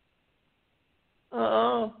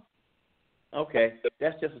 now. Okay,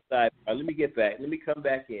 that's just a sidebar. Let me get back. Let me come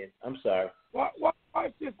back in. I'm sorry. Watch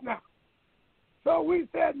this now. So we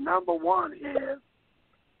said number one is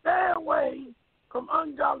stay away from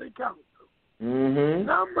ungodly counsel. Mm-hmm.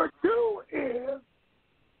 Number two is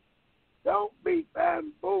don't be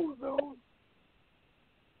bamboozled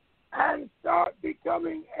and start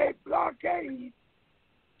becoming a blockade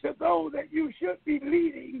to those that you should be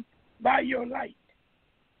leading by your light.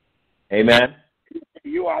 Amen.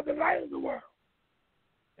 You are the light of the world.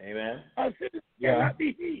 Amen. A citizen cannot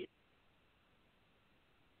be hid.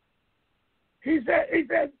 He said,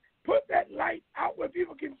 put that light out where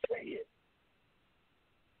people can see it.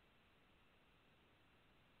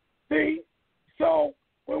 See? So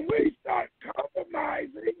when we start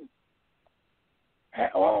compromising,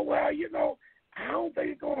 oh, well, you know, I don't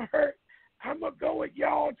think it's going to hurt. I'm going to go with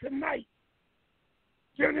y'all tonight.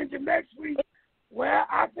 Turn into next week. Well,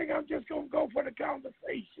 I think I'm just going to go for the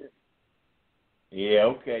conversation. Yeah,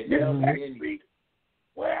 okay. Next week,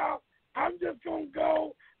 well, I'm just going to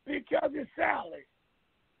go because it's salad.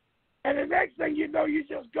 And the next thing you know, you're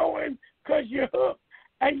just going because you're hooked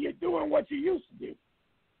and you're doing what you used to do.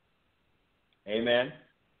 Amen.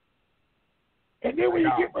 And then when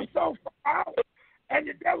you get so far out and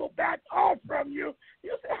the devil backs off from you,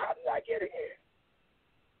 you say, how did I get here?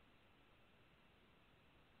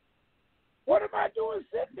 What am I doing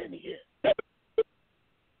sitting in here?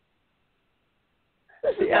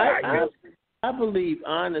 See, I believe,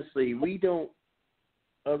 honestly,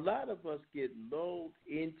 a lot of us get lulled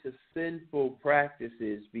into sinful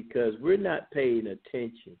practices because we're not paying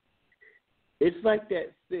attention. It's like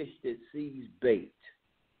that fish that sees bait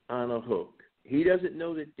on a hook. He doesn't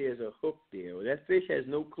know that there's a hook there. Or that fish has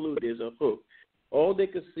no clue there's a hook. All they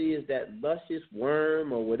can see is that luscious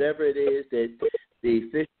worm or whatever it is that the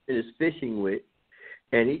fish is fishing with,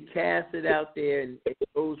 and he casts it out there, and it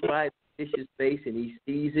goes by the fish's face, and he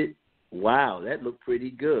sees it. Wow, that looked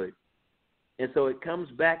pretty good. And so it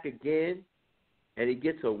comes back again, and he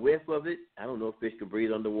gets a whiff of it. I don't know if fish can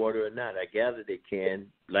breathe underwater or not. I gather they can,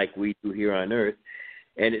 like we do here on Earth.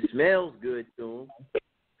 And it smells good to him.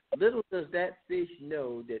 Little does that fish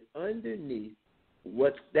know that underneath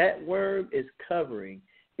what that worm is covering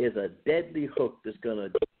is a deadly hook that's going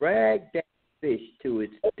to drag that fish to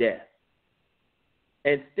its death.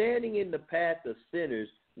 And standing in the path of sinners,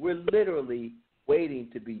 we're literally waiting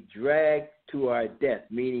to be dragged to our death,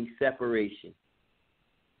 meaning separation.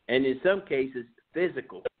 And in some cases,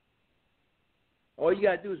 physical. All you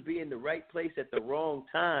got to do is be in the right place at the wrong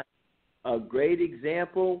time. A great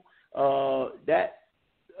example, that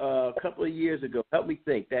a couple of years ago, help me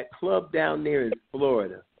think, that club down there in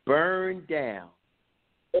Florida burned down.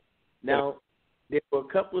 Now, there were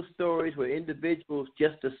a couple of stories where individuals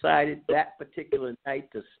just decided that particular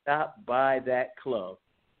night to stop by that club.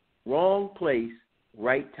 Wrong place,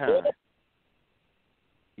 right time.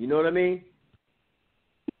 You know what I mean?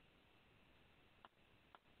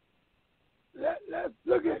 Let's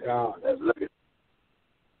look at it.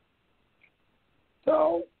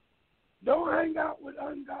 So, don't hang out with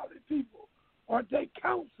ungodly people or take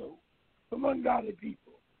counsel from ungodly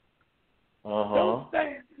people. Don't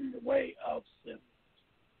stand in the way of sinners.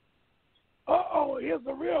 Here's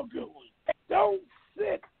a real good one. Don't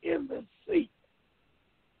sit in the seat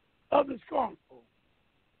of the scornful.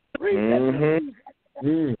 Read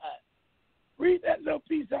that little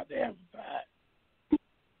piece out the Amplified.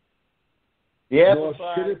 Yeah, nor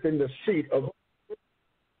sitteth in the seat of.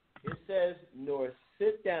 It says, nor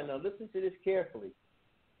sit down. Now listen to this carefully.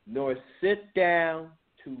 Nor sit down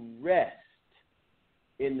to rest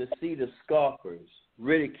in the seat of scoffers,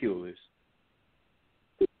 ridiculers.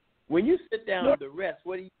 When you sit down to rest,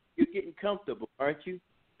 you're getting comfortable, aren't you?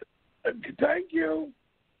 Thank you.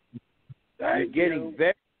 You're getting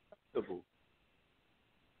very comfortable.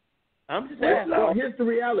 I'm just asking. Well, here's the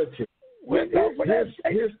reality. Here's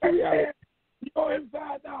the reality. You go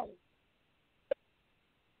inside out.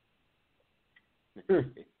 Here's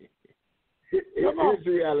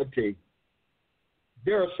the reality.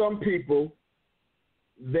 There are some people,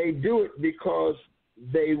 they do it because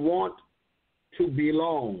they want to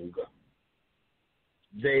belong.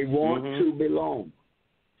 They want to belong.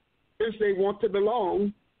 Since they want to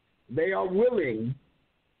belong, they are willing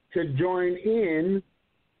to join in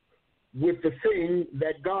with the thing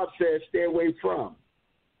that God says stay away from.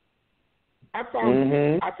 I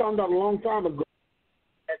found out a long time ago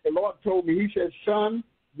that the Lord told me, he said, son,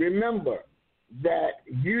 remember that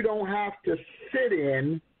you don't have to sit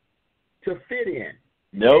in to fit in.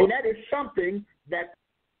 No. And that is something that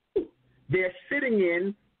they're sitting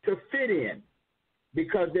in to fit in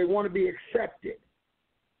because they want to be accepted.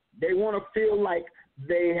 They want to feel like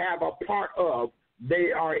they have a part of,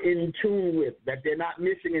 they are in tune with, that they're not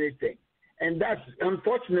missing anything. And that's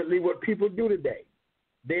unfortunately what people do today.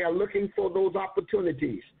 They are looking for those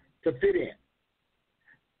opportunities to fit in.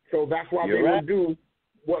 So that's why they will do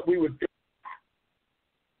what we would do.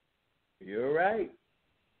 You're right.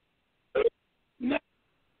 Now,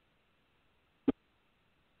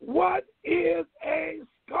 what is a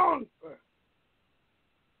scomper?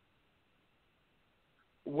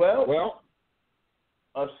 Well,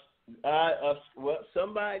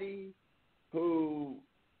 somebody who,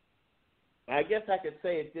 I guess I could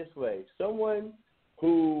say it this way, someone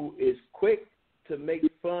who is quick to make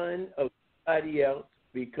fun of somebody else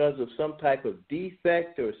because of some type of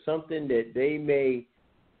defect or something that they may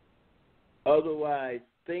otherwise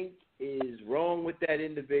think is wrong with that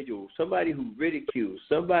individual, somebody who ridicules,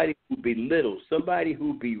 somebody who belittles, somebody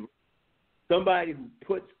who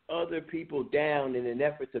puts other people down in an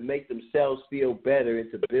effort to make themselves feel better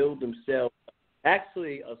and to build themselves.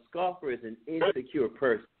 Actually, a scoffer is an insecure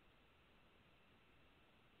person.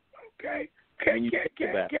 Okay. Can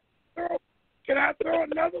I throw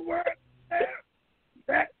another word there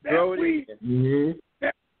that we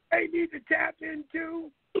need to tap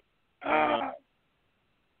into?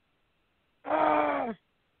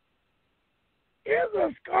 Is a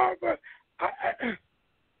scoffer?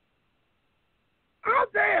 Are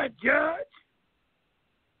they a judge?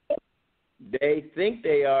 They think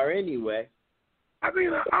they are anyway. I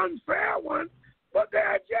mean, an unfair one, but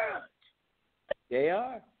they're a judge. They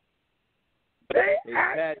are. They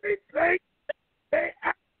actually think they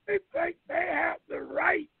have the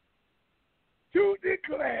right to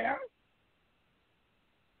declare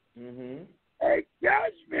a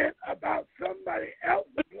judgment about somebody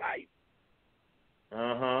else's life.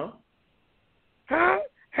 Huh?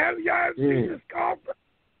 Have y'all ever seen the scoffer?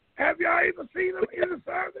 Have y'all ever seen him in the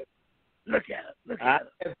service? Look at him. I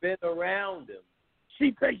have been around him.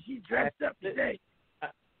 She thinks she dressed up today.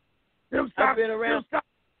 I've been around.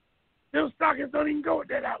 Them stockings don't even go with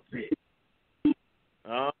that outfit.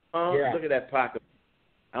 Look at that pocketbook.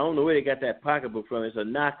 I don't know where they got that pocketbook from. It's a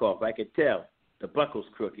knockoff. I can tell. The buckle's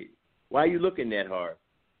crooked. Why are you looking that hard?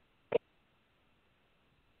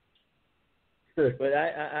 But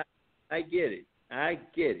I get it. I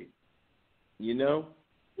get it. You know?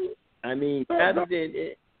 I mean, rather than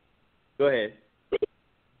it. Go ahead.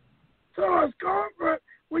 So a scoffer,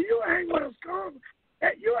 when you hang with a scoffer,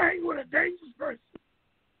 you hang with a dangerous person.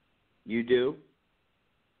 You do?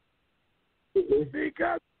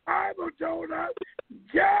 Because the Bible told us,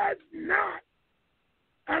 judge not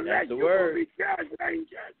unless you will be judged by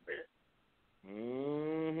judgment.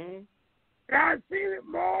 I've seen it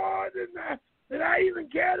more than I even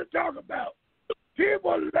care to talk about.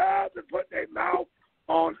 People love to put their mouth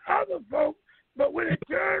on other folks, but when it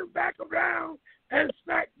turns back around and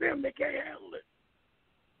smack them, they can't handle it.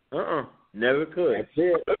 Never could. That's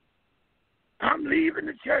it. I'm leaving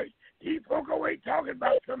the church. These folk away talking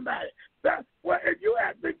about somebody. Well, if you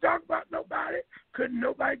hadn't been talking about nobody, couldn't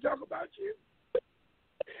nobody talk about you?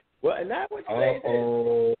 Well, and I would say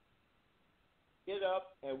this. Get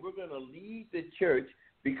up and we're going to leave the church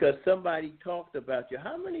because somebody talked about you.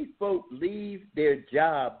 How many folk leave their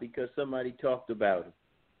job because somebody talked about them?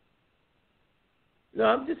 No,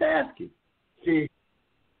 I'm just asking. See,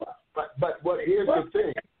 but here's the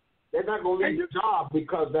thing. They're not going to leave the job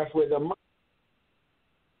because that's where their money.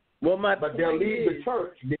 But they'll leave the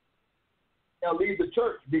church. They'll leave the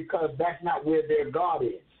church because that's not where their God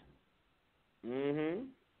is.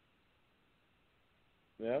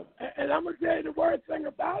 Yeah. And I'm gonna tell you the worst thing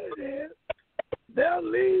about it is they'll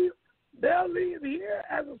leave here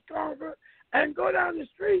as a scoffer and go down the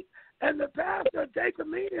street, and the pastor take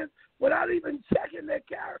them in without even checking their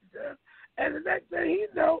character. And the next thing he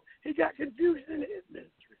know, he got confusion in his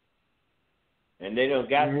ministry. And they don't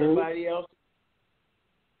got somebody else.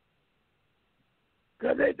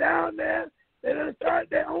 Because they down there, they done start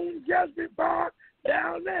their own judgment bar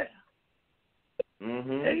down there.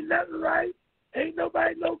 Ain't nothing right. Ain't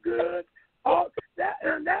nobody no good. All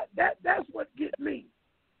that's what gets me.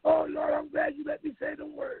 Oh Lord, I'm glad you let me say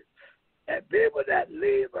them words. And people that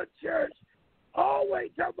leave a church always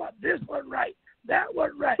talk about this wasn't right, that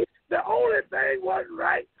wasn't right. The only thing wasn't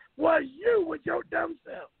right was you with your dumb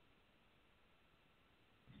self.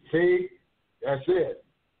 See, that's it.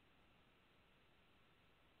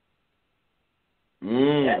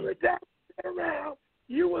 Every time you get around,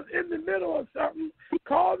 you was in the middle of something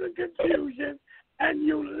causing confusion, and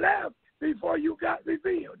you left before you got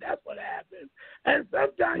revealed. That's what happened. And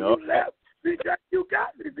sometimes you left because you got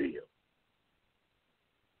revealed.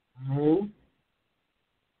 Mm-hmm.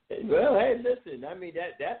 Well, hey, listen. I mean,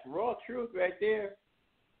 that's raw truth right there.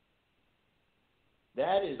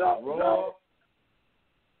 That is raw.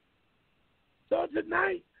 So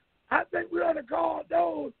tonight, I think we ought to call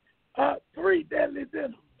those 3 deadly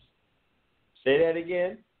venoms. Say that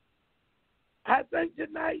again. I think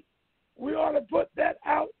tonight we ought to put that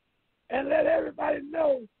out and let everybody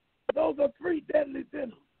know those are 3 deadly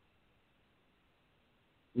venoms.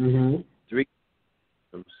 Mm-hmm. 3.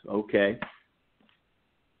 Okay.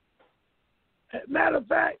 Matter of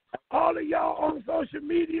fact, all of y'all on social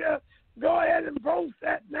media, go ahead and post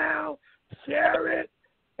that now. Share it,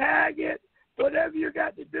 tag it, whatever you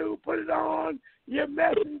got to do. Put it on your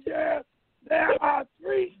messenger. There are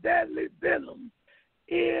 3 deadly venoms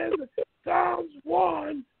in Psalms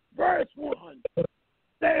 1, verse 1.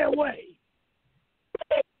 Stay away.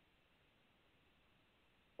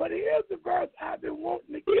 But here's the verse I've been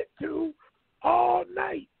wanting to get to all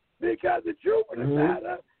night, because the truth of the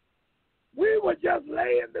matter, we were just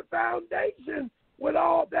laying the foundation with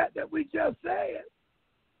all that we just said.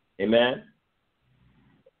 Amen.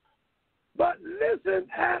 But listen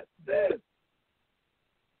at this.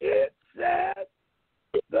 It said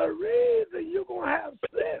the reason you're going to have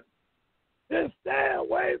sense to stay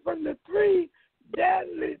away from the 3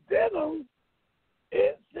 deadly venoms,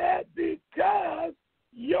 it said because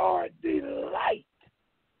your delight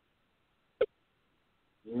is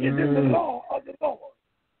in the law of the Lord.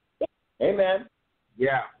 Amen.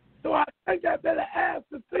 Yeah. So I think I better ask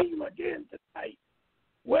the theme again tonight.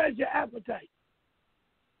 Where's your appetite?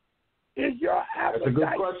 Is your appetite That's a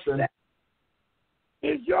good question. set?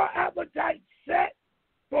 Is your appetite set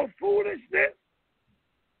for foolishness?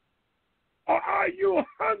 Or are you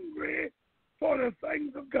hungry for the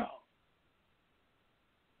things of God?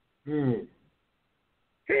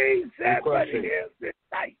 He said, but here's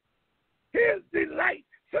delight. Here's delight.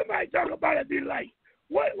 Somebody talk about a delight.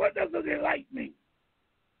 What does a delight mean?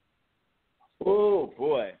 Oh,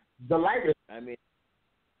 boy. Delight is,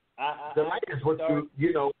 delight is what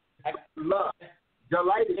you love.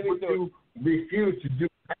 Delight is what you refuse to do.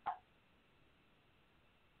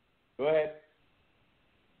 Go ahead.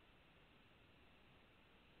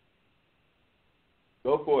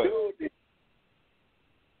 Go for it.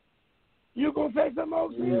 You going to say something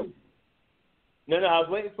else, Neil? No, I was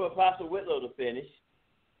waiting for Apostle Whitlow to finish.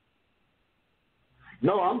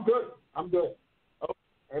 No, I'm good. Oh,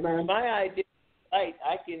 amen. My idea, I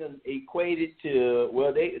can equate it to,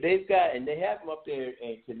 well, they've got, and they have them up there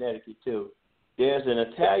in Connecticut too. There's an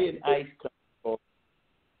Italian ice cream.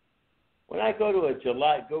 When I go to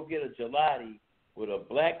go get a gelati with a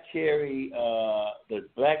black cherry, the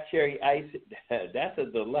black cherry ice, that's a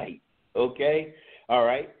delight. Okay, all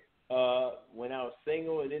right. When I was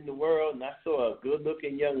single and in the world, and I saw a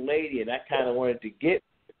good-looking young lady, and I kind of wanted to get.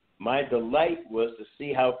 My delight was to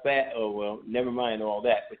see how fat. Oh well, never mind all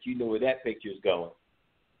that. But you know where that picture is going.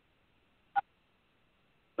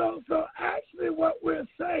 So actually, what we're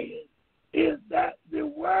saying is that the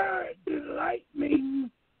word delight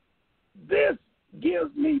means this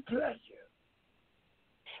gives me pleasure.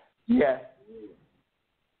 Yeah.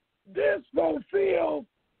 This fulfills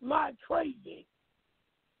my craving.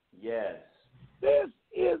 Yes. This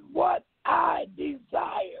is what I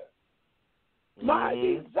desire. My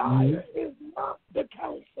desire is not the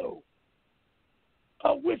counsel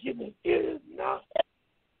of wickedness. It is not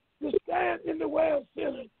to stand in the way of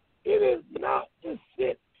sinners. It is not to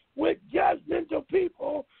sit with judgmental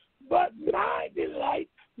people, but my delight,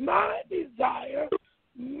 my desire,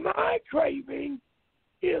 my craving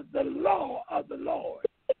is the law of the Lord.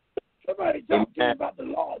 Somebody talk to me about the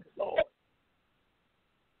law of the Lord.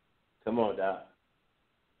 Come on, Doc.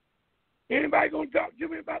 Anybody going to talk to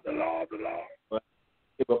me about the law of the Lord? Well,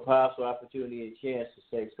 give Apostle opportunity and chance to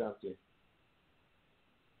say something.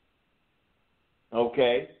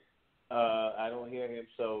 Okay. I don't hear him.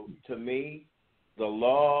 So, to me, the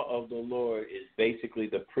law of the Lord is basically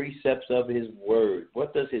the precepts of his word.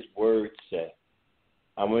 What does his word say?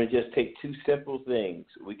 I'm going to just take 2 simple things.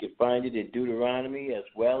 We can find it in Deuteronomy as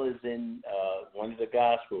well as in one of the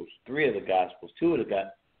Gospels, 3 of the Gospels, 2 of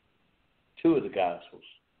the Gospels.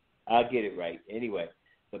 I'll get it right. Anyway,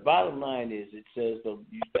 the bottom line is it says,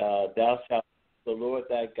 thou shalt the Lord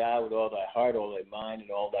thy God with all thy heart, all thy mind,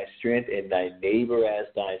 and all thy strength, and thy neighbor as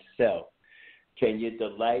thyself. Can you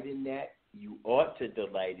delight in that? You ought to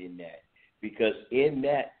delight in that, because in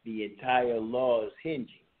that the entire law is hinging.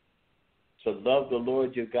 So love the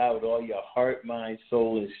Lord your God with all your heart, mind,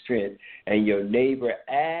 soul, and strength, and your neighbor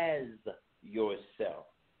as yourself.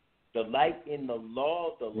 Delight in the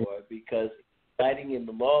law of the Lord, because delighting in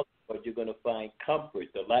the law of the Lord, you're going to find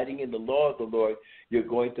comfort. Delighting in the law of the Lord, you're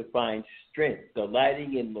going to find strength.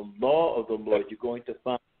 Delighting in the law of the Lord, you're going to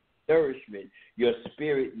find nourishment your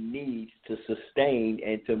spirit needs to sustain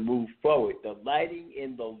and to move forward. Delighting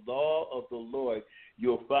in the law of the Lord,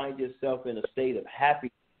 you'll find yourself in a state of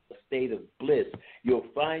happiness, a state of bliss. You'll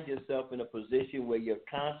find yourself in a position where you're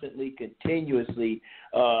constantly, continuously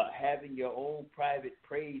having your own private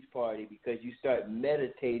praise party, because you start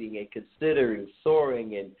meditating and considering,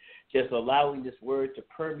 soaring, and just allowing this word to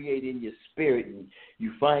permeate in your spirit, and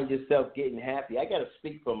you find yourself getting happy. I got to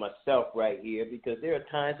speak for myself right here, because there are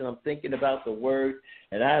times when I'm thinking about the word,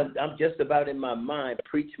 and I'm just about in my mind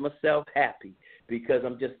preach myself happy, because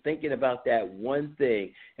I'm just thinking about that one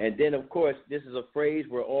thing. And then, of course, this is a phrase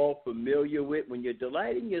we're all familiar with. When you're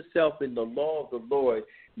delighting yourself in the law of the Lord,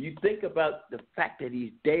 you think about the fact that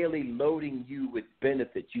he's daily loading you with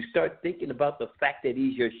benefits. You start thinking about the fact that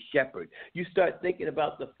he's your shepherd. You start thinking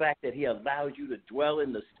about the fact that he allows you to dwell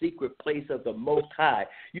in the secret place of the Most High.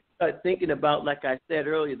 You start thinking about, like I said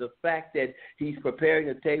earlier, the fact that he's preparing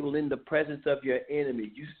a table in the presence of your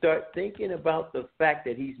enemies. You start thinking about the fact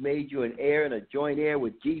that he's made you an heir and a joint heir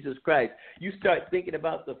with Jesus Christ. You start thinking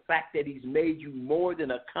about the fact that he's made you more than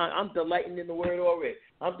I'm delighting in the word already.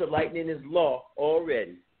 I'm delighting in his law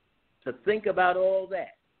already. To think about all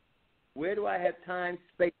that, where do I have time,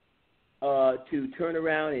 space to turn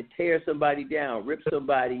around and tear somebody down, rip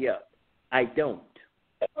somebody up? I don't.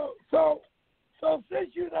 So since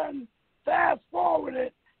you done fast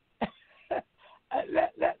forwarded,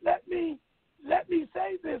 let me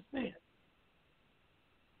say this then.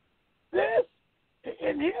 This,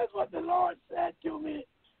 and here's what the Lord said to me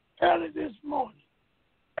early this morning.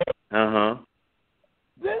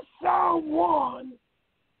 This Psalm 1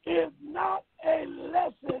 is not a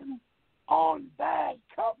lesson on bad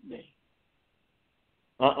company.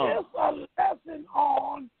 It's a lesson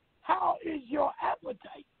on how is your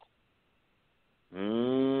appetite.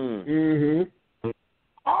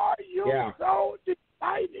 Are you so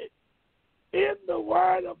delighted in the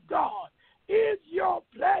Word of God? Is your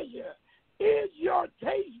pleasure, is your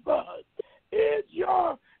taste buds, is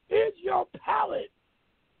your palate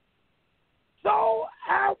so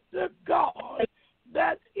after God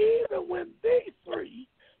that even when these three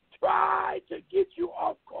try to get you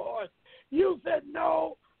off course, you said,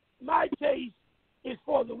 no, my taste is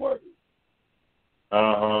for the Word.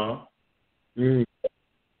 My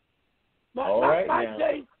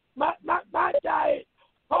diet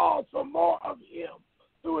calls for more of Him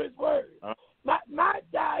through His Word. My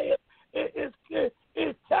diet is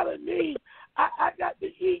telling me I got to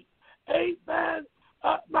eat, amen,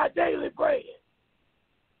 my daily bread.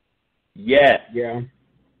 Yes. Yeah.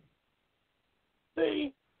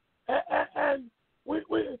 See, and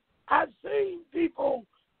I've seen people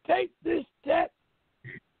take this text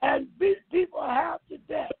and beat people half to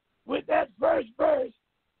death with that first verse,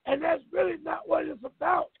 and that's really not what it's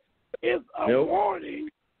about. It's a warning.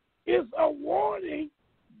 It's a warning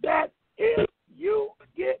that if you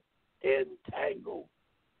get entangled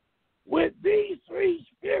with these three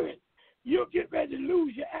spirits, you'll get ready to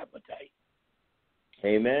lose your appetite.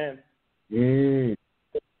 Amen.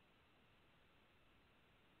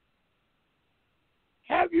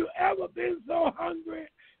 Have you ever been so hungry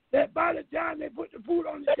that by the time they put the food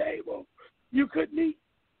on the table, you couldn't eat?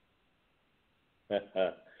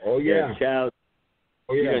 Oh, yeah.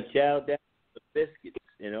 You're going to chow down the biscuits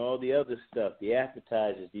and all the other stuff, the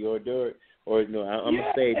appetizers, the hors d'oeuvres. Or, no, I'm going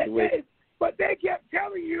to say it the way. But they kept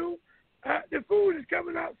telling you the food is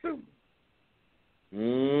coming out soon.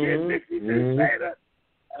 And 60 minutes later,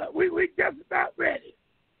 we just about ready.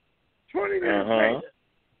 20 minutes later.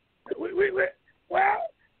 Well,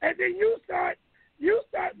 and then you start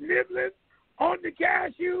nibbling on the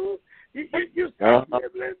cashews. You start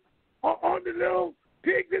nibbling on the little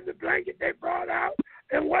pigs in the blanket they brought out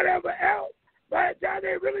and whatever else. By the time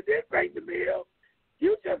they really did bring the meal,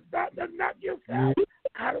 you just start to knock yourself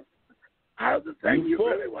out of the thing you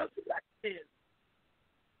really want to like in.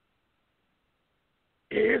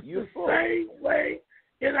 It's the same way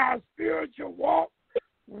in our spiritual walk.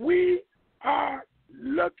 We are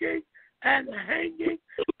looking and hanging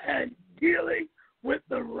and dealing with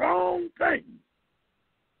the wrong things.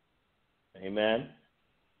 Amen.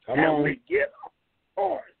 Come on. We get off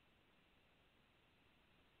course.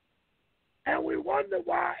 And we wonder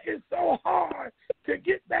why it's so hard to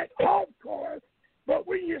get back off course. But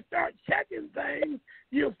when you start checking things,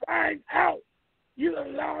 you find out you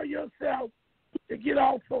allow yourself to get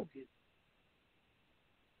off focus.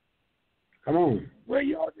 Come on. Where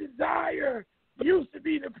your desire used to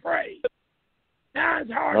be to pray. Now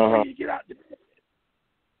it's hard for you to get out the bed.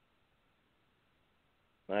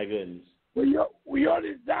 My goodness. Well, your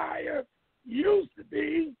desire used to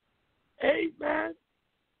be, amen,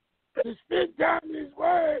 to spend time in His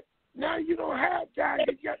Word. Now you don't have time.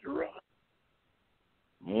 You got to run.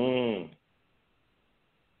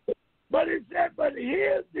 But it said, but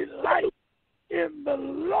His delight in the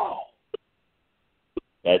law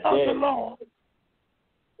of the Lord.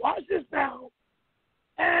 Watch this now.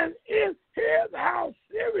 And here's how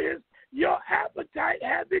serious your appetite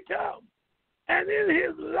has become. And in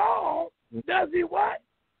His law, does He what?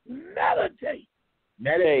 Meditate.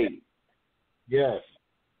 Meditate. Yes.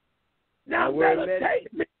 Now,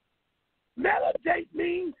 meditate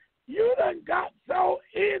means you done got so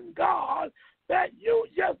in God that you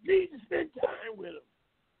just need to spend time with Him.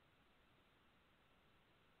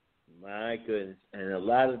 My goodness. And a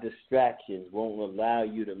lot of distractions won't allow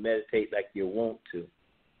you to meditate like you want to.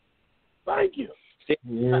 Thank you. See,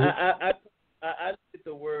 I look at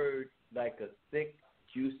the word like a thick,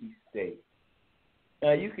 juicy steak.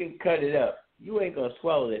 Now, you can cut it up. You ain't going to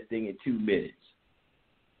swallow that thing in 2 minutes.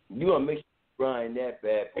 You want to make sure you grind that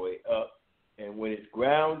bad boy up. And when it's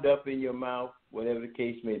ground up in your mouth, whatever the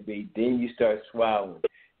case may be, then you start swallowing.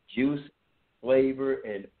 Juice, flavor,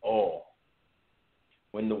 and all.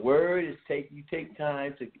 When the word is you take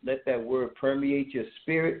time to let that word permeate your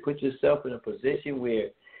spirit, put yourself in a position where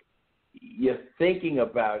you're thinking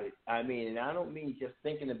about it. I mean, and I don't mean just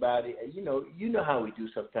thinking about it. You know how we do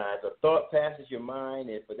sometimes. A thought passes your mind,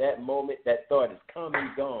 and for that moment, that thought is come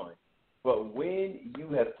and gone. But when you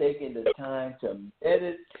have taken the time to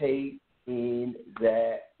meditate in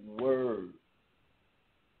that word,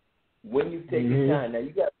 when you take the time, now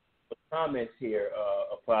you got comments here,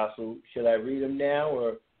 Apostle. Should I read them now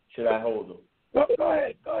or should I hold them? Go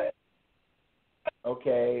ahead.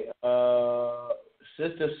 Okay.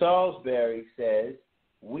 Sister Salisbury says,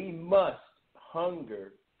 we must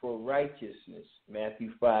hunger for righteousness,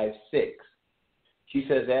 Matthew 5:6. She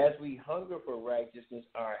says, as we hunger for righteousness,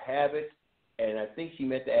 our habits, and I think she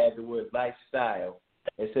meant to add the word lifestyle,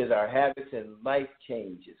 it says our habits and life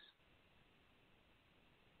changes.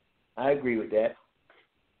 I agree with that.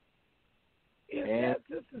 Is that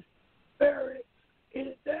Sister Salisbury?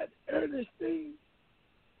 Is that Ernestine?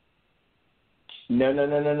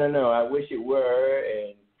 No. I wish it were.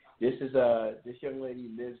 And this is this young lady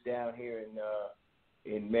lives down here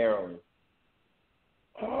in Maryland.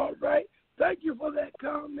 All right. Thank you for that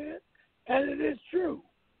comment. And it is true.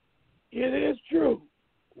 It is true.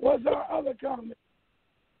 What's our other comment?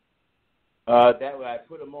 That way I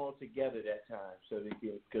put them all together that time so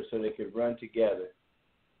they could run together.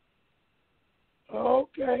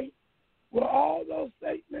 Okay. Well, all those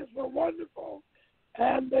statements were wonderful,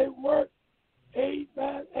 and they work,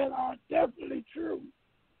 amen, and are definitely true,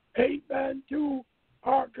 amen, to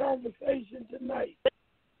our conversation tonight.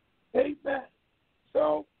 Amen.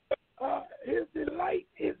 So His delight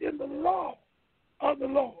is in the law of the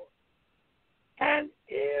Lord. And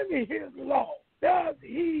in His law does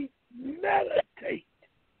He meditate.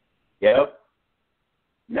 Yep.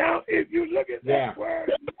 Now, if you look at that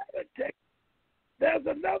word meditate, there's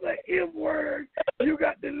another M word you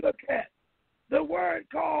got to look at. The word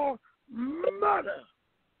called mutter.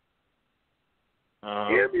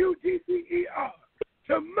 M-U-T-T-E-R.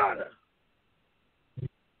 To mutter.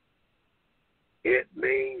 It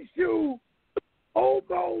means to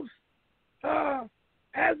almost,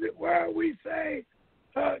 as it were, we say,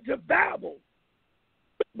 to babble.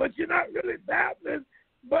 But you're not really babbling,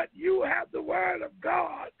 but you have the word of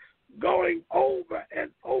God going over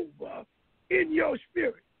and over in your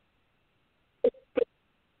spirit.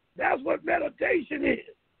 That's what meditation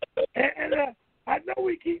is. And I know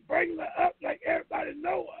we keep bringing her up like everybody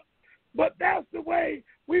know her, but that's the way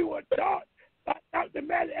we were taught by Dr.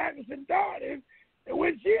 Maddie Atkinson Darden. And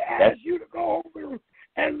when she asked you to go over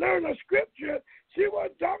and learn a scripture, she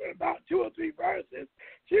wasn't talking about 2 or 3 verses.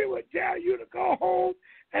 She would tell you to go home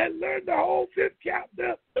and learn the whole 5th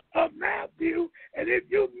chapter of Matthew. And if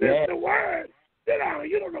you miss the word, sit down.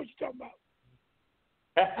 You don't know what you're talking about.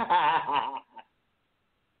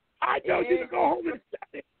 I told you to go home and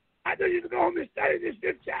study. I told you to go home and study this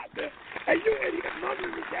 5th chapter, and you ain't even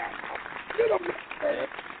mumbling it down. You don't know.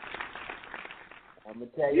 I'm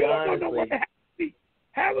gonna tell you honestly. Don't know what to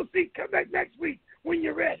have a seat. Come back next week when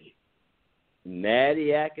you're ready.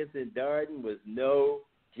 Maddie Atkinson Darden was no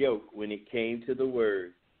joke when it came to the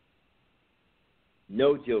word.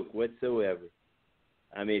 No joke whatsoever.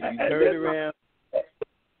 I mean, if you turn it around,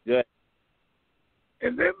 good.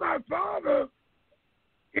 And then my father,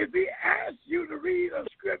 if he asked you to read a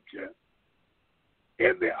scripture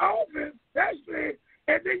in the office, especially,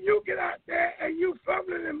 and then you get out there and you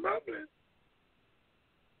mumbling and mumbling,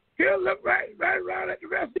 he'll look right around at the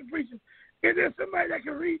rest of the preachers. Is there somebody that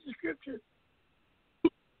can read the scripture?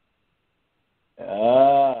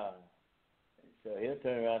 So he'll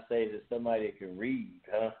turn around and say there's somebody that can read,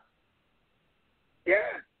 huh? Yeah.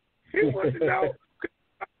 He wants to know, could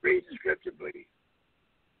I read the scripture, please?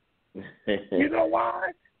 You know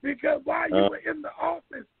why? Because while you were in the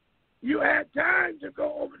office, you had time to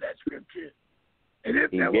go over that scripture. And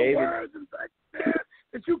if there were words and things there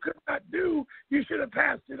that you could not do, you should have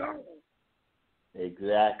passed it on.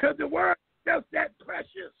 Exactly. Because the word is just that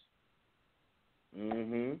precious.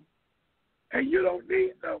 Mm-hmm. And you don't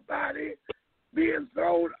need nobody being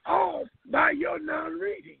thrown off by your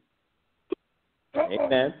non-reading.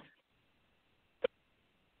 Amen.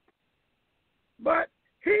 But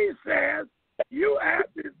he says you have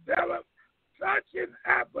developed such an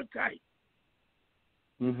appetite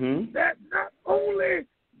that not only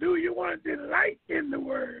do you want to delight in the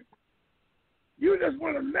word, you just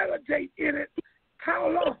want to meditate in it. How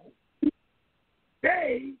long?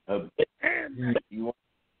 Day and night.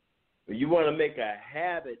 You want to make a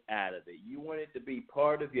habit out of it. You want it to be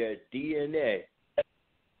part of your DNA.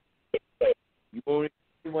 You don't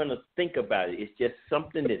even want to think about it. It's just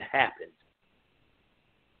something that happens.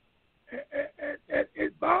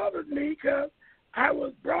 It bothers me because I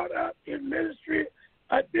was brought up in ministry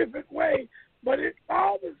a different way, but it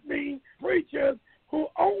bothers me, preachers who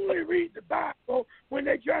only read the Bible when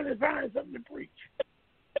they're trying to find something to preach.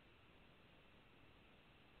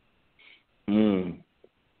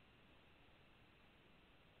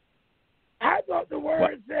 I thought the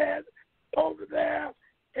word said over there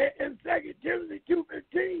in 2 Timothy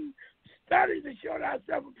 2:15, study to show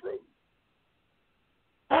thyself approved.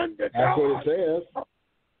 Under That's God, what it says.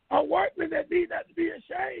 A workman that need not to be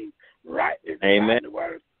ashamed, rightly dividing the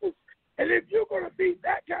word of truth. And if you're going to be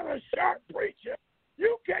that kind of sharp preacher,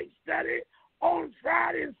 you can't study on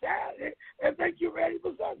Friday and Saturday and think you're ready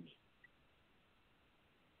for Sunday.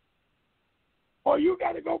 Or you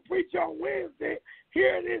got to go preach on Wednesday.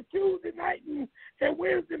 Here it is Tuesday night and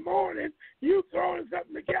Wednesday morning. You throwing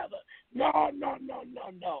something together. No.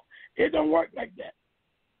 It don't work like that.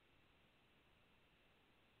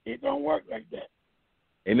 It don't work like that.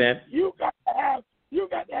 Amen. You got to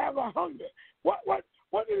have a hunger. What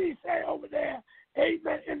did he say over there?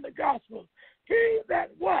 Amen. In the Gospels, he that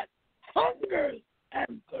what hungers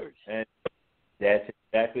and thirsts. And that's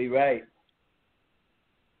exactly right.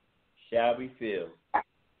 Shall be filled.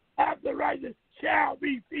 After righteousness shall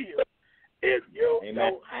be filled. If you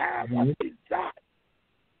don't have a desire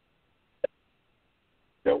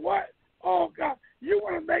to what? Oh God, you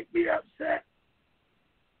want to make me upset?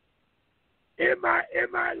 In my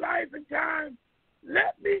life and time,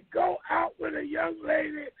 let me go out with a young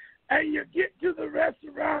lady and you get to the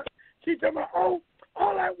restaurant. She told me, oh,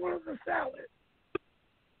 all I want is a salad.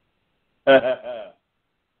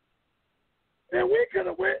 And we could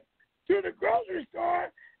have went to the grocery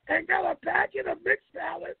store and got a packet of mixed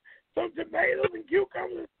salad, some tomatoes and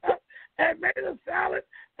cucumbers and stuff, and made a salad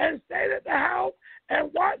and stayed at the house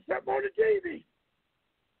and watched something on the TV.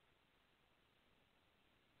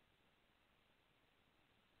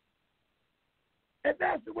 And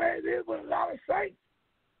that's the way it is with a lot of saints.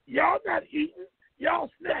 Y'all not eating,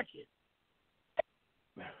 y'all snacking.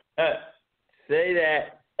 Say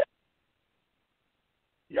that.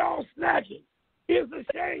 Y'all snacking. It's a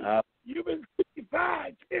shame. You've been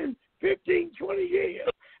 55, 10, 15, 20 years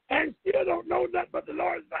and still don't know nothing but the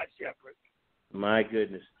Lord is my shepherd. My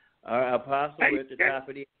goodness. Our Apostle, we're at the top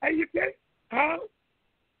of the hour. And you can't, huh?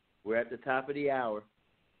 We're at the top of the hour.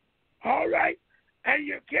 All right. And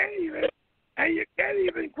you can't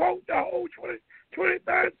even quote the whole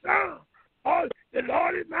 23rd Psalm. Oh, the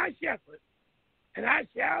Lord is my shepherd, and I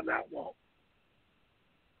shall not want.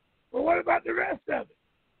 Well, what about the rest of it?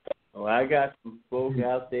 Oh, I got some folk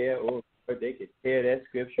out there, they could tear that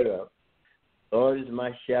scripture up. Lord is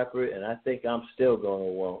my shepherd, and I think I'm still going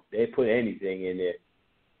to want. They put anything in there.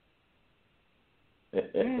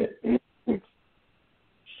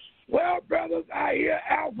 Well, brothers, I hear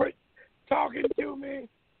Alfred talking to me.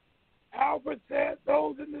 Alfred said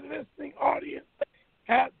those in the listening audience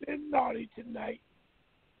have been naughty tonight.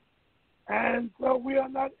 And so we are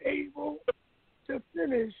not able to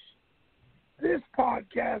finish this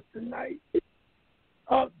podcast tonight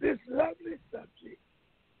of this lovely subject.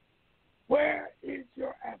 Where is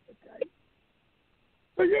your appetite?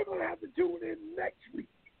 So you're going to have to tune in next week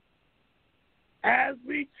as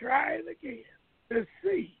we try it again to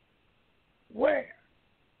see where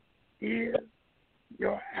is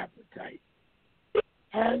your appetite.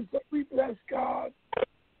 And so we bless God.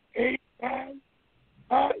 Amen.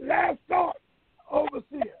 Last thought over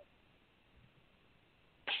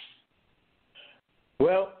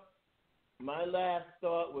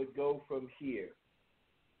from here.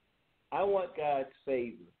 I want God's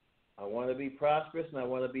favor. I want to be prosperous, and I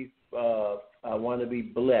want to be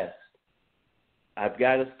blessed. I've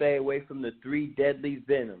got to stay away from the 3 deadly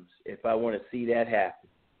venoms if I want to see that happen.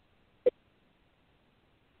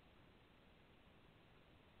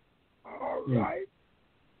 All right.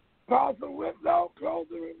 Apostle Whitlow,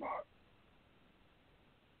 closing remarks.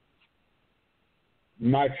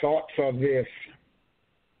 My thoughts are this.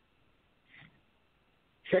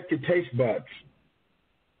 Check your taste buds.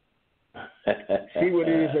 See what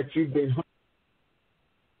it is that you've been.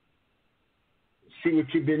 See what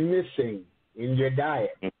you've been missing in your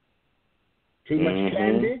diet. Too much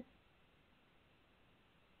candy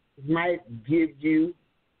might give you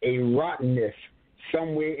a rottenness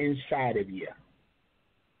somewhere inside of you.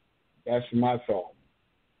 That's my thought.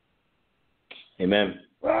 Amen.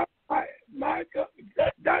 Well, Michael,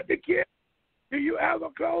 Dr. Kim, do you have a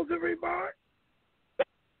closing remark?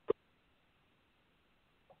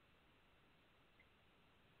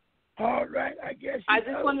 All right, I guess I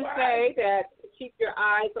just want to say that keep your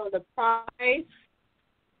eyes on the prize.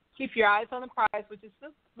 Keep your eyes on the prize, which is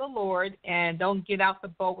the Lord, and don't get out the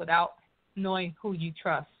boat without knowing who you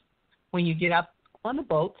trust. When you get out on the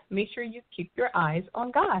boat, make sure you keep your eyes on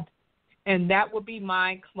God. And that will be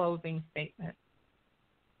my closing statement.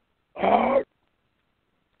 All